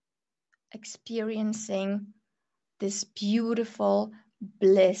experiencing this beautiful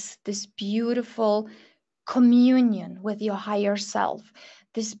bliss, this beautiful communion with your higher self,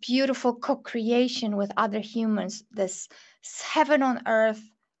 this beautiful co-creation with other humans, this heaven on earth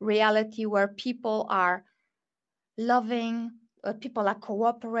reality where people are loving, where people are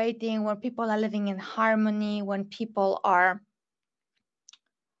cooperating, where people are living in harmony, when people are,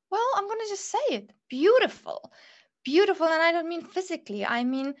 well, I'm going to just say it, beautiful. Beautiful, and I don't mean physically, I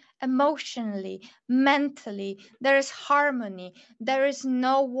mean emotionally, mentally. There is harmony, there is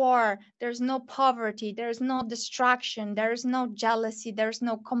no war, there's no poverty, there's no distraction, there is no jealousy, there's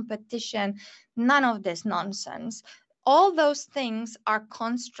no competition, none of this nonsense. All those things are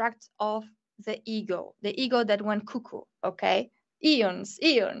constructs of the ego that went cuckoo, okay? Eons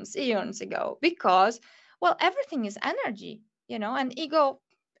ago, because, well, everything is energy, and ego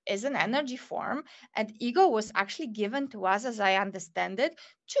is an energy form, and ego was actually given to us, as I understand it,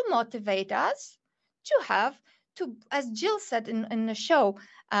 to motivate us to, as Jill said in the show,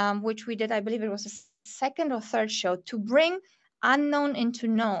 which we did, I believe it was a second or third show, to bring unknown into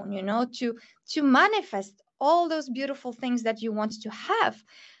known, to manifest all those beautiful things that you want to have,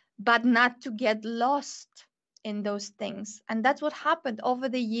 but not to get lost in those things. And that's what happened over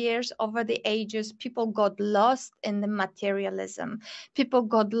the years, over the ages. People got lost in the materialism. People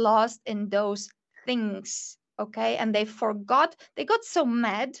got lost in those things, okay? And they got so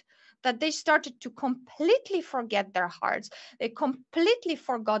mad that they started to completely forget their hearts. They completely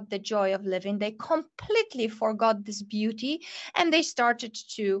forgot the joy of living. They completely forgot this beauty, and they started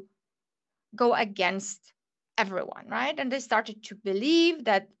to go against everyone, right? And they started to believe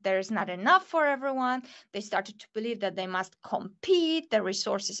that there's not enough for everyone. They started to believe that they must compete. The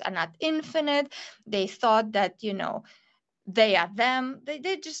resources are not infinite. They thought that, they are them.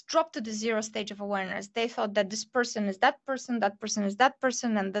 They just dropped to the zero stage of awareness. They thought that this person is that person is that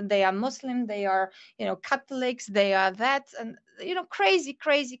person, and then they are Muslim, they are, Catholics, they are that, and crazy,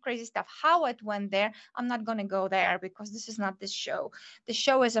 crazy, crazy stuff. How it went there, I'm not going to go there because this is not this show. The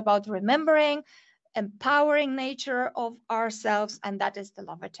show is about remembering, empowering nature of ourselves, and that is the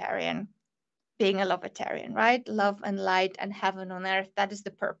Lovetarian. Being a Lovetarian, right? Love and light and heaven on earth. That is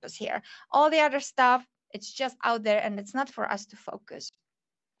the purpose here. All the other stuff, it's just out there and it's not for us to focus.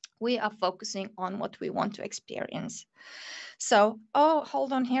 We are focusing on what we want to experience. So, oh,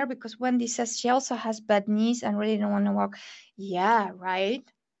 hold on here because Wendy says she also has bad knees and really don't want to walk. Yeah, right,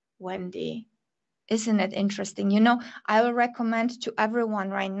 Wendy. Isn't it interesting? I will recommend to everyone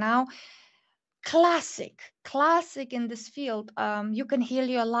right now, classic in this field. You Can Heal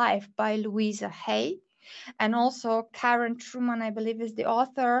Your Life by Louisa Hay. And also Karen Truman, I believe, is the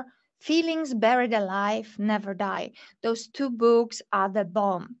author. Feelings Buried Alive Never Die. Those two books are the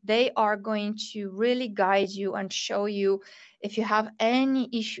bomb. They are going to really guide you and show you if you have any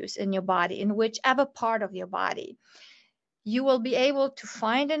issues in your body, in whichever part of your body. You will be able to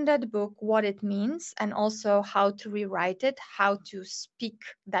find in that book what it means and also how to rewrite it, how to speak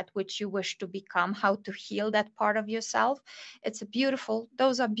that which you wish to become, how to heal that part of yourself.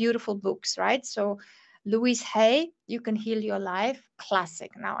 Those are beautiful books, right? So Louise Hay, You Can Heal Your Life, classic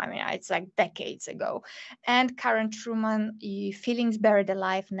now. I mean, it's like decades ago. And Karen Truman, Feelings Buried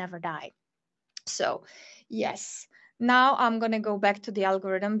Alive Never Die. So, yes. Now I'm going to go back to the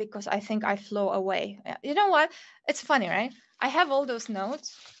algorithm because I think I flow away. You know what? It's funny, right? I have all those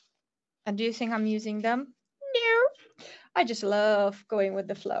notes. And do you think I'm using them? No. I just love going with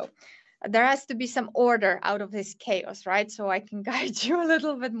the flow. There has to be some order out of this chaos, right? So I can guide you a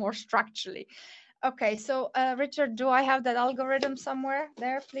little bit more structurally. Okay, so Richard, do I have that algorithm somewhere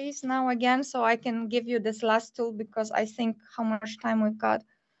there, please, now again, so I can give you this last tool because I think how much time we've got.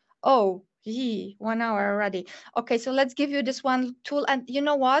 Oh, gee, 1 hour already. Okay, so let's give you this one tool. And you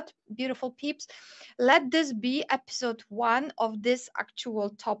know what, beautiful peeps? Let this be episode 1 of this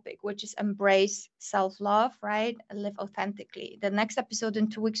actual topic, which is embrace self-love, right? And live authentically. The next episode in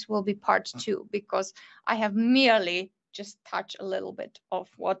 2 weeks will be part 2 because I have merely just touched a little bit of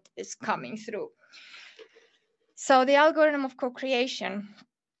what is coming through. So the algorithm of co-creation,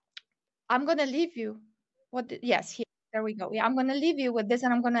 I'm going to leave you. Yes, here, there we go. Yeah, I'm going to leave you with this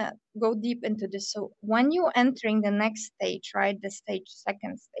and I'm going to go deep into this. So when you're entering the next stage, right, the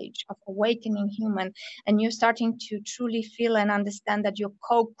second stage of awakening human, and you're starting to truly feel and understand that you're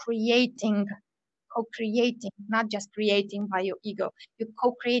co-creating, not just creating by your ego. You're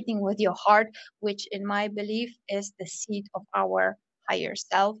co-creating with your heart, which in my belief is the seat of our higher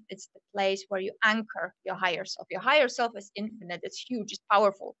self. It's the place where you anchor your higher self. Your higher self is infinite. It's huge. It's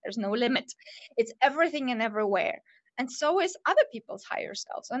powerful. There's no limit. It's everything and everywhere. And so is other people's higher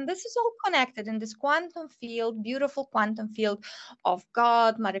selves. And this is all connected in this quantum field, beautiful quantum field of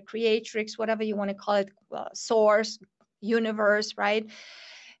God, Mother Creatrix, whatever you want to call it, source, universe, right?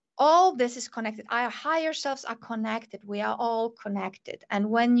 All this is connected. Our higher selves are connected. We are all connected. And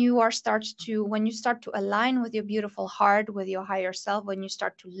when you start to align with your beautiful heart, with your higher self, when you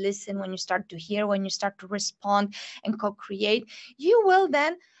start to listen, when you start to hear, when you start to respond and co-create, you will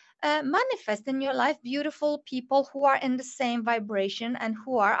then manifest in your life beautiful people who are in the same vibration and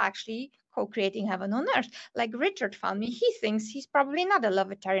who are actually co-creating heaven on earth. Like Richard found me. He thinks he's probably not a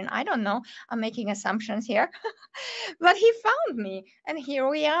Lovetarian. I don't know. I'm making assumptions here. But he found me, and here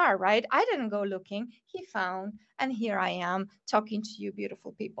we are, right? I didn't go looking. He found, and here I am talking to you,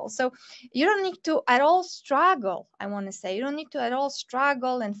 beautiful people. So you don't need to at all struggle. I want to say you don't need to at all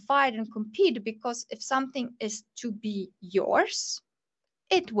struggle and fight and compete, because if something is to be yours,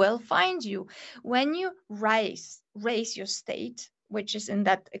 it will find you. When you raise your state, which is in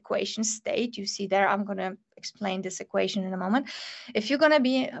that equation state, you see there, I'm going to explain this equation in a moment. If you're going to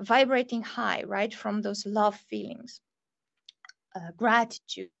be vibrating high, right, from those love feelings,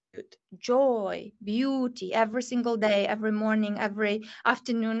 gratitude, joy, beauty, every single day, every morning, every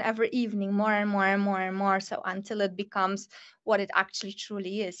afternoon, every evening, more and more and more and more, so until it becomes what it actually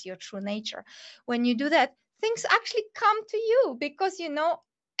truly is, your true nature. When you do that, things actually come to you, because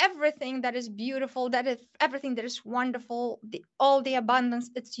everything that is beautiful, everything that is wonderful, all the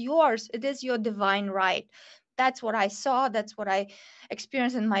abundance, it's yours. It is your divine right. That's what I saw. That's what I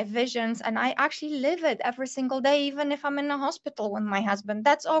experienced in my visions. And I actually live it every single day, even if I'm in a hospital with my husband.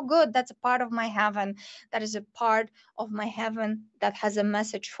 That's all good. That's a part of my heaven. That is a part of my heaven that has a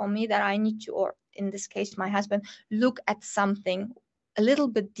message for me that I need to, or in this case, my husband, look at something a little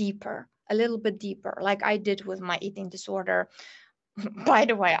bit deeper, like I did with my eating disorder. By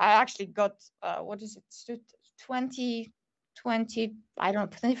the way, I actually got, 20 I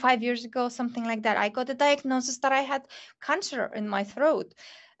don't know, 25 years ago, something like that, I got a diagnosis that I had cancer in my throat,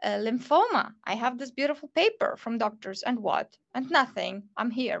 lymphoma. I have this beautiful paper from doctors, and what? And nothing.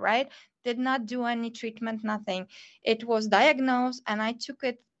 I'm here, right? Did not do any treatment, nothing. It was diagnosed, and I took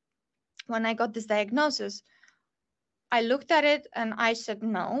it. When I got this diagnosis, I looked at it and I said,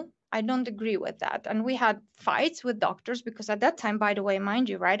 no, I don't agree with that. And we had fights with doctors because at that time, by the way, mind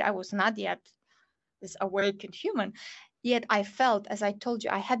you, right, I was not yet this awakened human. Yet I felt, as I told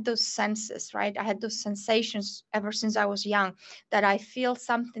you, I had those senses, right? I had those sensations ever since I was young, that I feel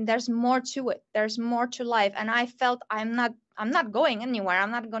something, there's more to it. There's more to life. And I felt I'm not going anywhere.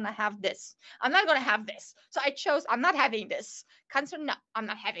 I'm not going to have this. I'm not going to have this. So I chose, I'm not having this. Cancer, no, I'm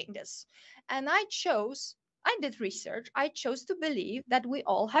not having this. And I did research. I chose to believe that we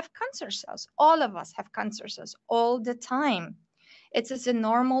all have cancer cells. All of us have cancer cells all the time. It's a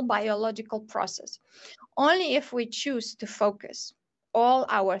normal biological process. Only if we choose to focus all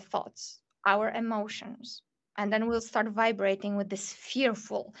our thoughts, our emotions, and then we'll start vibrating with this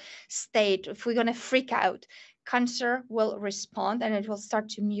fearful state. If we're going to freak out, cancer will respond and it will start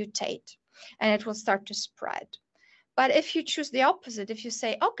to mutate and it will start to spread. But if you choose the opposite, if you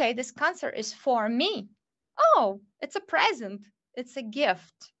say, okay, this cancer is for me, oh, it's a present, it's a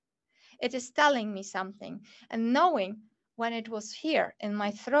gift. It is telling me something. And knowing when it was here in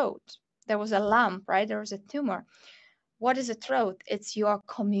my throat, there was a lump, right? There was a tumor. What is a throat? It's your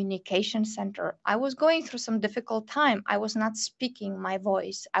communication center. I was going through some difficult time. I was not speaking my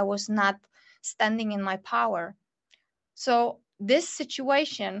voice. I was not standing in my power. So this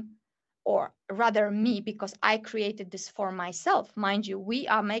situation, or rather me, because I created this for myself. Mind you, we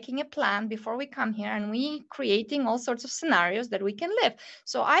are making a plan before we come here and we creating all sorts of scenarios that we can live.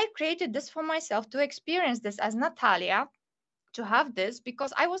 So I created this for myself to experience this as Natalia, to have this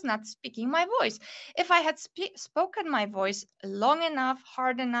because I was not speaking my voice. If I had spoken my voice long enough,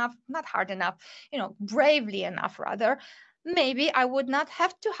 not hard enough, bravely enough rather, maybe I would not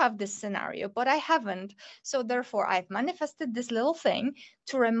have to have this scenario, but I haven't. So therefore, I've manifested this little thing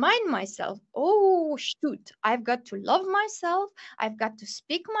to remind myself, oh, shoot, I've got to love myself. I've got to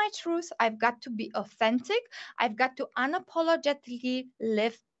speak my truth. I've got to be authentic. I've got to unapologetically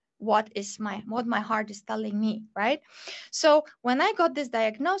live what my heart is telling me, right? So when I got this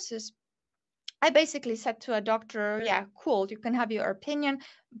diagnosis, I basically said to a doctor, yeah, cool, you can have your opinion,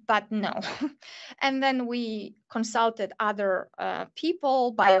 but no. And then we consulted other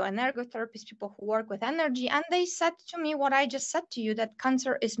people, bioenergotherapists, people who work with energy, and they said to me what I just said to you, that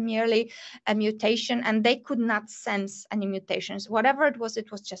cancer is merely a mutation, and they could not sense any mutations. Whatever it was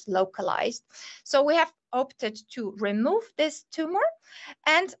just localized. So we have opted to remove this tumor.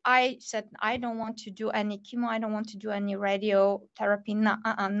 And I said, I don't want to do any chemo. I don't want to do any radiotherapy. No.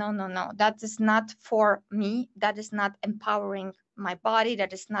 That is not for me. That is not empowering my body.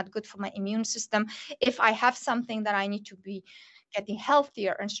 That is not good for my immune system. If I have something that I need to be getting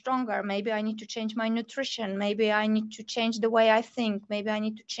healthier and stronger, maybe I need to change my nutrition. Maybe I need to change the way I think. Maybe I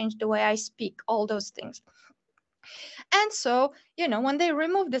need to change the way I speak, all those things. And so, when they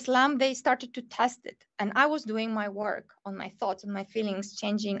removed this lamp, they started to test it. And I was doing my work on my thoughts and my feelings,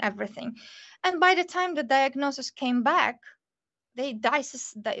 changing everything. And by the time the diagnosis came back, they cut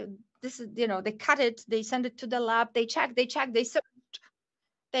it, they sent it to the lab, they checked, they searched.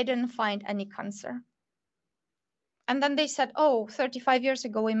 They didn't find any cancer. And then they said, 35 years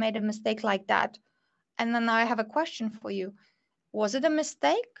ago, we made a mistake like that. And then I have a question for you. Was it a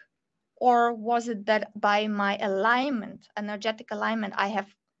mistake? Or was it that by my alignment, energetic alignment, I have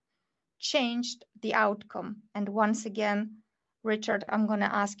changed the outcome? And once again, Richard, I'm going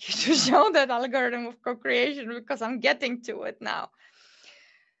to ask you to show that algorithm of co-creation because I'm getting to it now.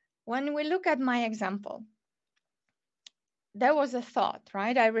 When we look at my example, there was a thought,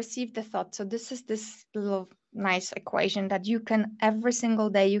 right? I received the thought. So this is this little nice equation that you can, every single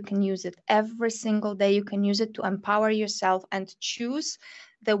day, you can use it. Every single day, you can use it to empower yourself and choose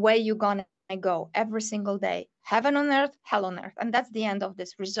the way you're going to go every single day. Heaven on earth, hell on earth. And that's the end of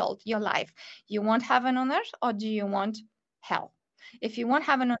this result, your life. You want heaven on earth or do you want hell? If you want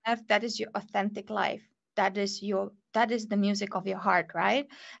heaven on earth, that is your authentic life. That is the music of your heart, right?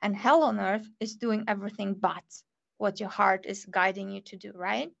 And hell on earth is doing everything but what your heart is guiding you to do,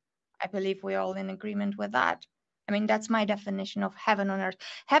 right? I believe we're all in agreement with that. I mean, that's my definition of heaven on earth.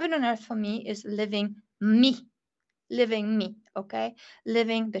 Heaven on earth for me is living me, okay?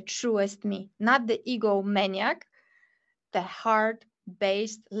 Living the truest me, not the ego maniac, the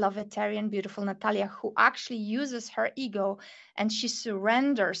heart-based, Lovetarian, beautiful Natalia, who actually uses her ego and she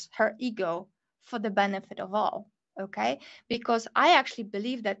surrenders her ego for the benefit of all. Okay, because I actually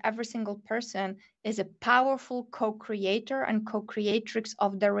believe that every single person is a powerful co-creator and co-creatrix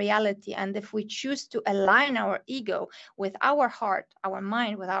of the reality. And if we choose to align our ego with our heart, our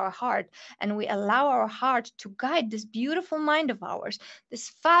mind with our heart, and we allow our heart to guide this beautiful mind of ours, this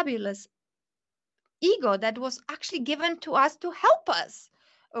fabulous ego that was actually given to us to help us,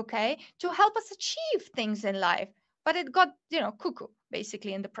 okay, to help us achieve things in life, but it got, cuckoo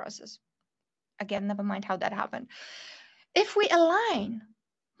basically in the process. Again, never mind how that happened. If we align,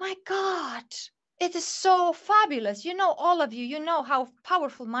 my God, it is so fabulous. All of you, how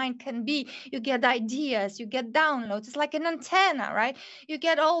powerful mind can be. You get ideas, you get downloads. It's like an antenna, right? You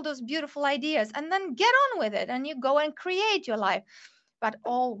get all those beautiful ideas and then get on with it and you go and create your life. But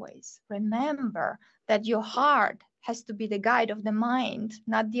always remember that your heart has to be the guide of the mind,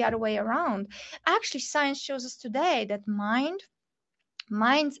 not the other way around. Actually, science shows us today that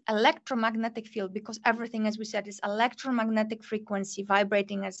mind's electromagnetic field, because everything, as we said, is electromagnetic frequency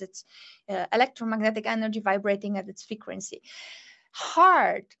vibrating as its electromagnetic energy vibrating at its frequency.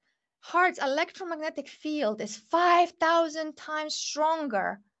 Heart's electromagnetic field is 5,000 times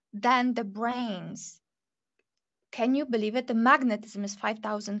stronger than the brain's. Can you believe it? The magnetism is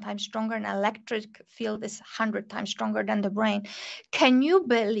 5,000 times stronger, and electric field is 100 times stronger than the brain. Can you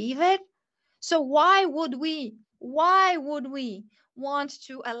believe it? So why would we want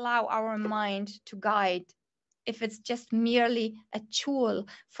to allow our mind to guide if it's just merely a tool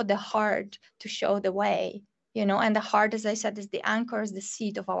for the heart to show the way? And the heart, as I said, is the anchor, is the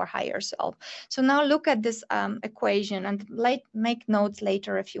seat of our higher self. So now look at this equation and make notes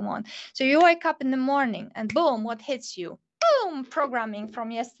later if you want. So you wake up in the morning and boom, what hits you? Boom, programming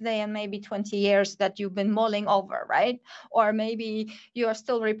from yesterday and maybe 20 years that you've been mulling over, right? Or maybe you are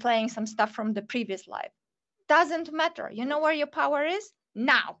still replaying some stuff from the previous life. Doesn't matter. You know where your power is?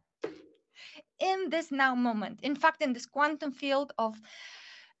 Now. In this now moment. In fact, in this quantum field of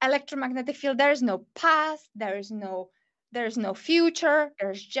electromagnetic field, there is no past, there is no future,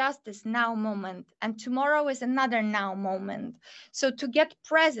 there's just this now moment, and tomorrow is another now moment. So to get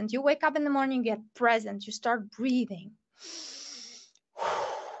present, you wake up in the morning, you get present, you start breathing,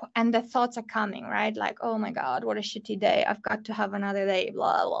 and the thoughts are coming, right? Like, oh my God, what a shitty day, I've got to have another day,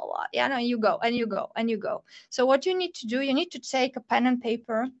 blah blah blah. Yeah, no, you go and you go and you go. So what you need to do, you need to take a pen and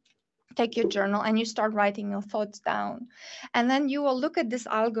paper, take your journal, and you start writing your thoughts down. And then you will look at this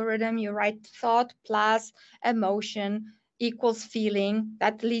algorithm. You write thought plus emotion equals feeling.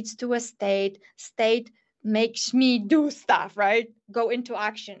 That leads to a state. State makes me do stuff, right? Go into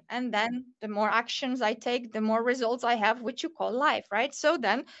action. And then the more actions I take, the more results I have, which you call life, right? So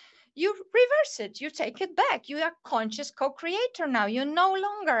then you reverse it, you take it back. You are conscious co-creator now. You're no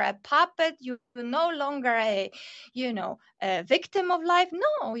longer a puppet, you're no longer a victim of life.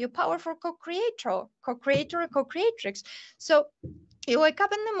 No, you're powerful co-creator and co-creatrix. So you wake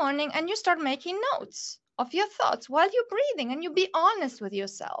up in the morning and you start making notes of your thoughts while you're breathing, and you be honest with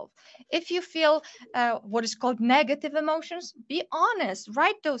yourself. If you feel what is called negative emotions, be honest,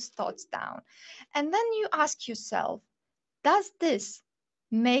 write those thoughts down. And then you ask yourself, does this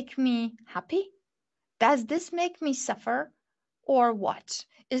make me happy? Does this make me suffer? Or what?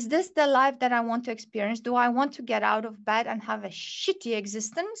 Is this the life that I want to experience? Do I want to get out of bed and have a shitty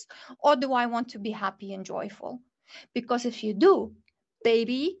existence? Or do I want to be happy and joyful? Because if you do,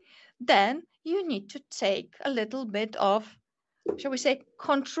 baby, then you need to take a little bit of, shall we say,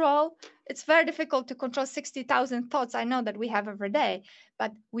 control. It's very difficult to control 60,000 thoughts. I know that we have every day,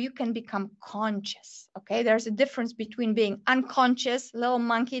 but you can become conscious. Okay. There's a difference between being unconscious, little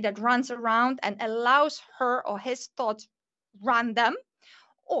monkey that runs around and allows her or his thoughts run them.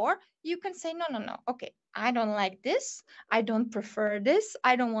 Or you can say, no, no, no. Okay. I don't like this. I don't prefer this.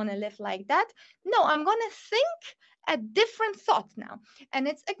 I don't want to live like that. No, I'm going to think a different thought now. And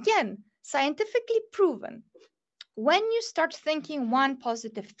it's again scientifically proven. When you start thinking one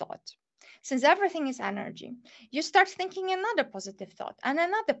positive thought, since everything is energy, you start thinking another positive thought and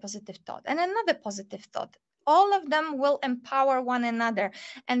another positive thought and another positive thought. All of them will empower one another.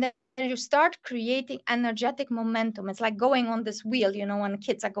 And then you start creating energetic momentum. It's like going on this wheel, when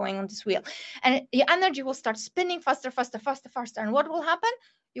kids are going on this wheel. And your energy will start spinning faster, faster, faster, faster. And what will happen?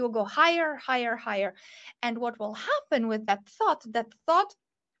 You will go higher, higher, higher. And what will happen with that thought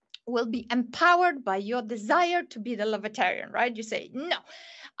will be empowered by your desire to be the Lovetarian, right? You say, no,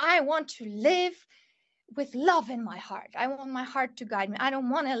 I want to live with love in my heart. I want my heart to guide me. I don't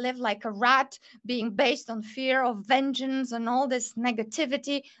want to live like a rat, being based on fear of vengeance and all this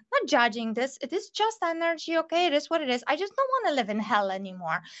negativity. Not judging this. It is just energy. Okay, it is what it is. I just don't want to live in hell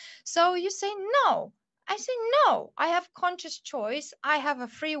anymore. So you say, no. I say, no, I have conscious choice. I have a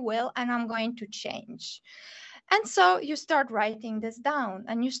free will and I'm going to change. And so you start writing this down,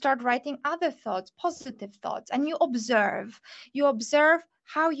 and you start writing other thoughts, positive thoughts, and you observe. You observe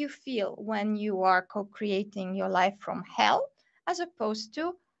how you feel when you are co-creating your life from hell as opposed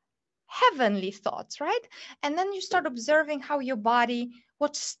to heavenly thoughts, right? And then you start observing how your body,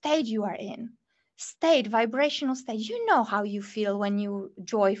 what state you are in. State, vibrational state. You know how you feel when you're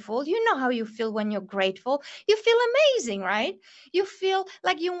joyful. You know how you feel when you're grateful. You feel amazing, right? You feel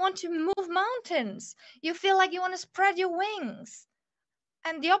like you want to move mountains. You feel like you want to spread your wings.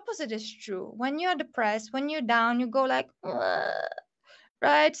 And the opposite is true. When you're depressed, when you're down, you go like,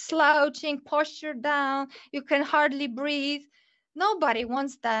 right? Slouching, posture down. You can hardly breathe. Nobody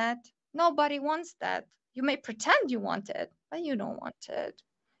wants that. Nobody wants that. You may pretend you want it, but you don't want it.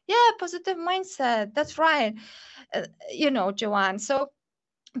 Yeah, positive mindset. That's right. Joanne. So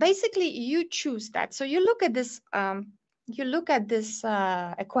basically, you choose that. So you look at this. You look at this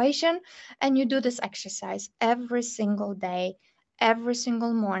equation, and you do this exercise every single day, every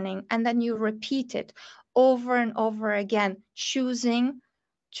single morning, and then you repeat it over and over again, choosing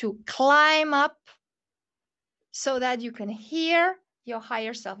to climb up so that you can hear your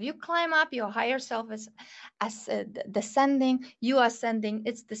higher self. You climb up, your higher self is descending, you ascending,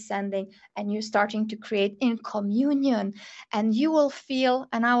 it's descending, and you're starting to create in communion. And you will feel,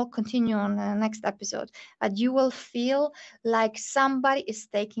 and I will continue on the next episode, but you will feel like somebody is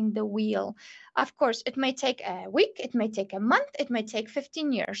taking the wheel. Of course, it may take a week, it may take a month, it may take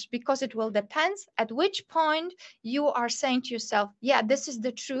 15 years, because it will depend at which point you are saying to yourself, yeah, this is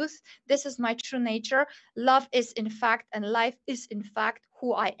the truth, this is my true nature. Love is in fact, and life is in fact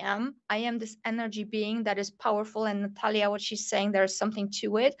who I am. I am this energy being that is powerful. And Natalia, what she's saying, there is something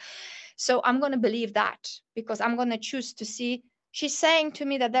to it. So I'm going to believe that, because I'm going to choose to see. She's saying to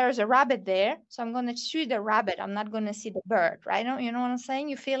me that there is a rabbit there. So I'm going to see the rabbit. I'm not going to see the bird, right? You know what I'm saying?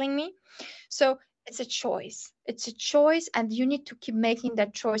 You feeling me? So it's a choice. It's a choice. And you need to keep making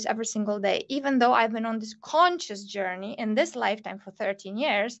that choice every single day. Even though I've been on this conscious journey in this lifetime for 13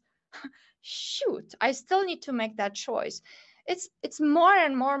 years, shoot, I still need to make that choice. It's more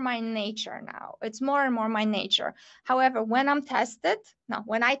and more my nature now. It's more and more my nature. However, when I'm tested, now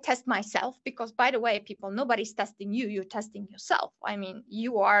when I test myself, because by the way, people, nobody's testing you, you're testing yourself. I mean,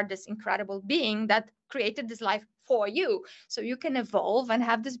 you are this incredible being that created this life for you, so you can evolve and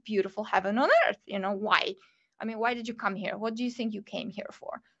have this beautiful heaven on earth. Why? I mean, why did you come here? What do you think you came here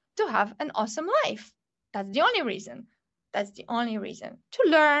for? To have an awesome life. That's the only reason. That's the only reason. To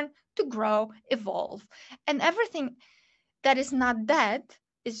learn, to grow, evolve. And everything that is not that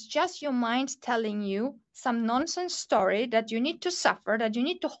is just your mind telling you some nonsense story that you need to suffer, that you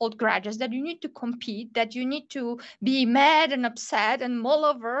need to hold grudges, that you need to compete, that you need to be mad and upset and mull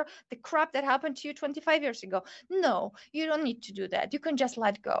over the crap that happened to you 25 years ago. No, you don't need to do that. You can just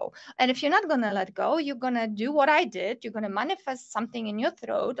let go. And if you're not going to let go, you're going to do what I did. You're going to manifest something in your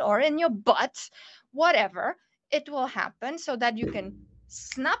throat or in your butt, whatever. It will happen, so that you can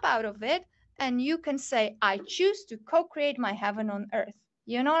snap out of it and you can say, I choose to co-create my heaven on earth.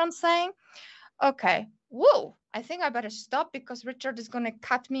 You know what I'm saying? Okay. Whoa. I think I better stop, because Richard is going to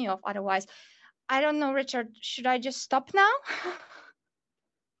cut me off otherwise. I don't know, Richard. Should I just stop now?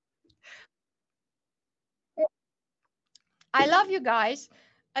 I love you guys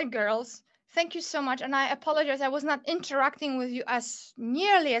and girls. Thank you so much. And I apologize. I was not interacting with you as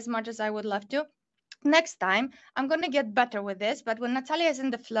nearly as much as I would love to. Next time, I'm going to get better with this, but when Natalia is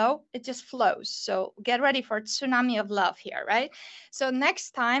in the flow, it just flows. So get ready for a tsunami of love here, right? So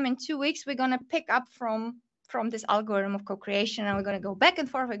next time, in 2 weeks, we're going to pick up from this algorithm of co-creation, and we're going to go back and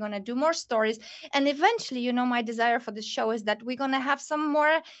forth. We're going to do more stories. And eventually, my desire for this show is that we're going to have some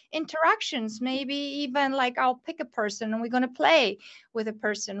more interactions, maybe even like I'll pick a person and we're going to play with a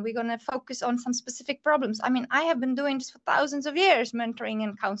person. We're going to focus on some specific problems. I mean, I have been doing this for thousands of years, mentoring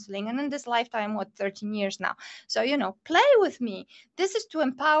and counseling, and in this lifetime, 13 years now. So, play with me. This is to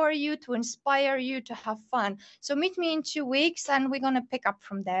empower you, to inspire you, to have fun. So meet me in 2 weeks and we're going to pick up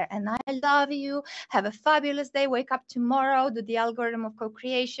from there. And I love you. Have a fabulous day. Wake up tomorrow, do the algorithm of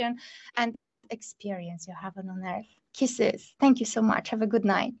co-creation, and experience your heaven on earth. Kisses. Thank you so much. Have a good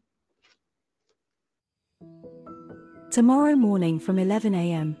night. Tomorrow morning from 11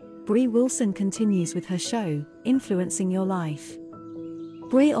 a.m., Bree Wilson continues with her show, Influencing Your Life.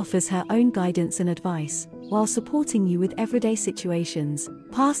 Bree offers her own guidance and advice, while supporting you with everyday situations,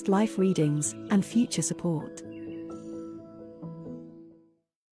 past life readings, and future support.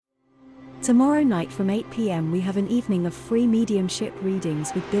 Tomorrow night from 8 p.m. we have an evening of free mediumship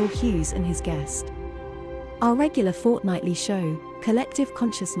readings with Bill Hughes and his guest. Our regular fortnightly show, Collective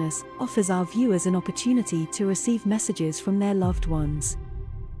Consciousness, offers our viewers an opportunity to receive messages from their loved ones.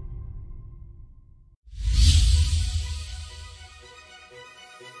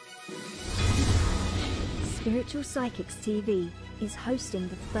 Spiritual Psychics TV is hosting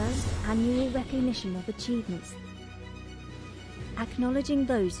the first annual recognition of achievements, acknowledging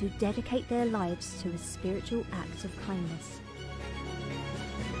those who dedicate their lives to a spiritual act of kindness.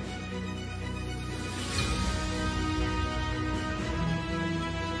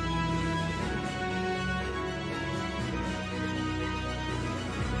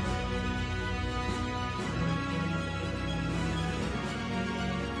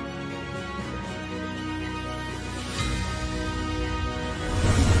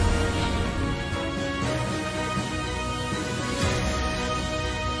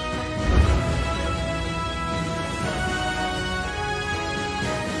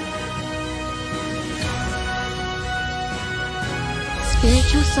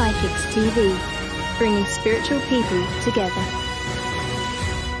 Spiritual Psychics TV, bringing spiritual people together.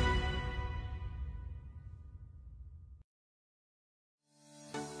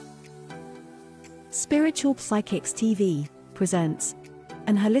 Spiritual Psychics TV presents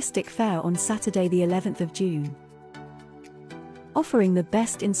an holistic fair on Saturday the 11th of June, offering the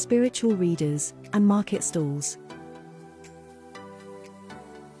best in spiritual readers and market stalls.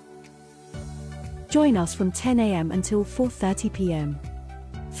 Join us from 10 a.m. until 4:30 p.m.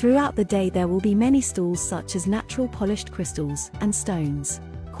 Throughout the day there will be many stalls such as natural polished crystals and stones,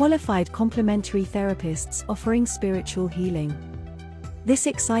 qualified complementary therapists offering spiritual healing. This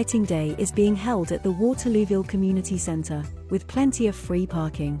exciting day is being held at the Waterlooville Community Centre, with plenty of free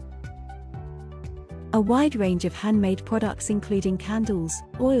parking. A wide range of handmade products including candles,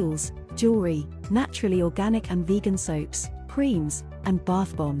 oils, jewelry, naturally organic and vegan soaps, creams, and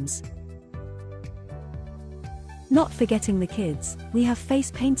bath bombs. Not forgetting the kids, we have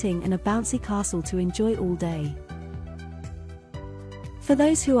face painting and a bouncy castle to enjoy all day. For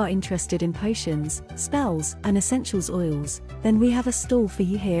those who are interested in potions, spells, and essentials oils, then we have a stall for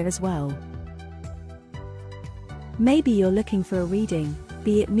you here as well. Maybe you're looking for a reading,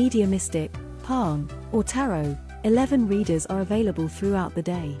 be it mediumistic, palm, or tarot. 11 readers are available throughout the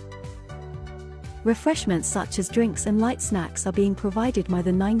day. Refreshments such as drinks and light snacks are being provided by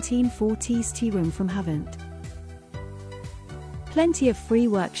the 1940s tea room from Havant. Plenty of free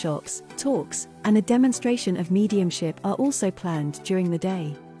workshops, talks, and a demonstration of mediumship are also planned during the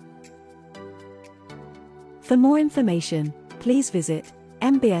day. For more information, please visit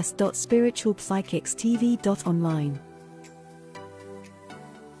mbs.spiritualpsychicstv.online.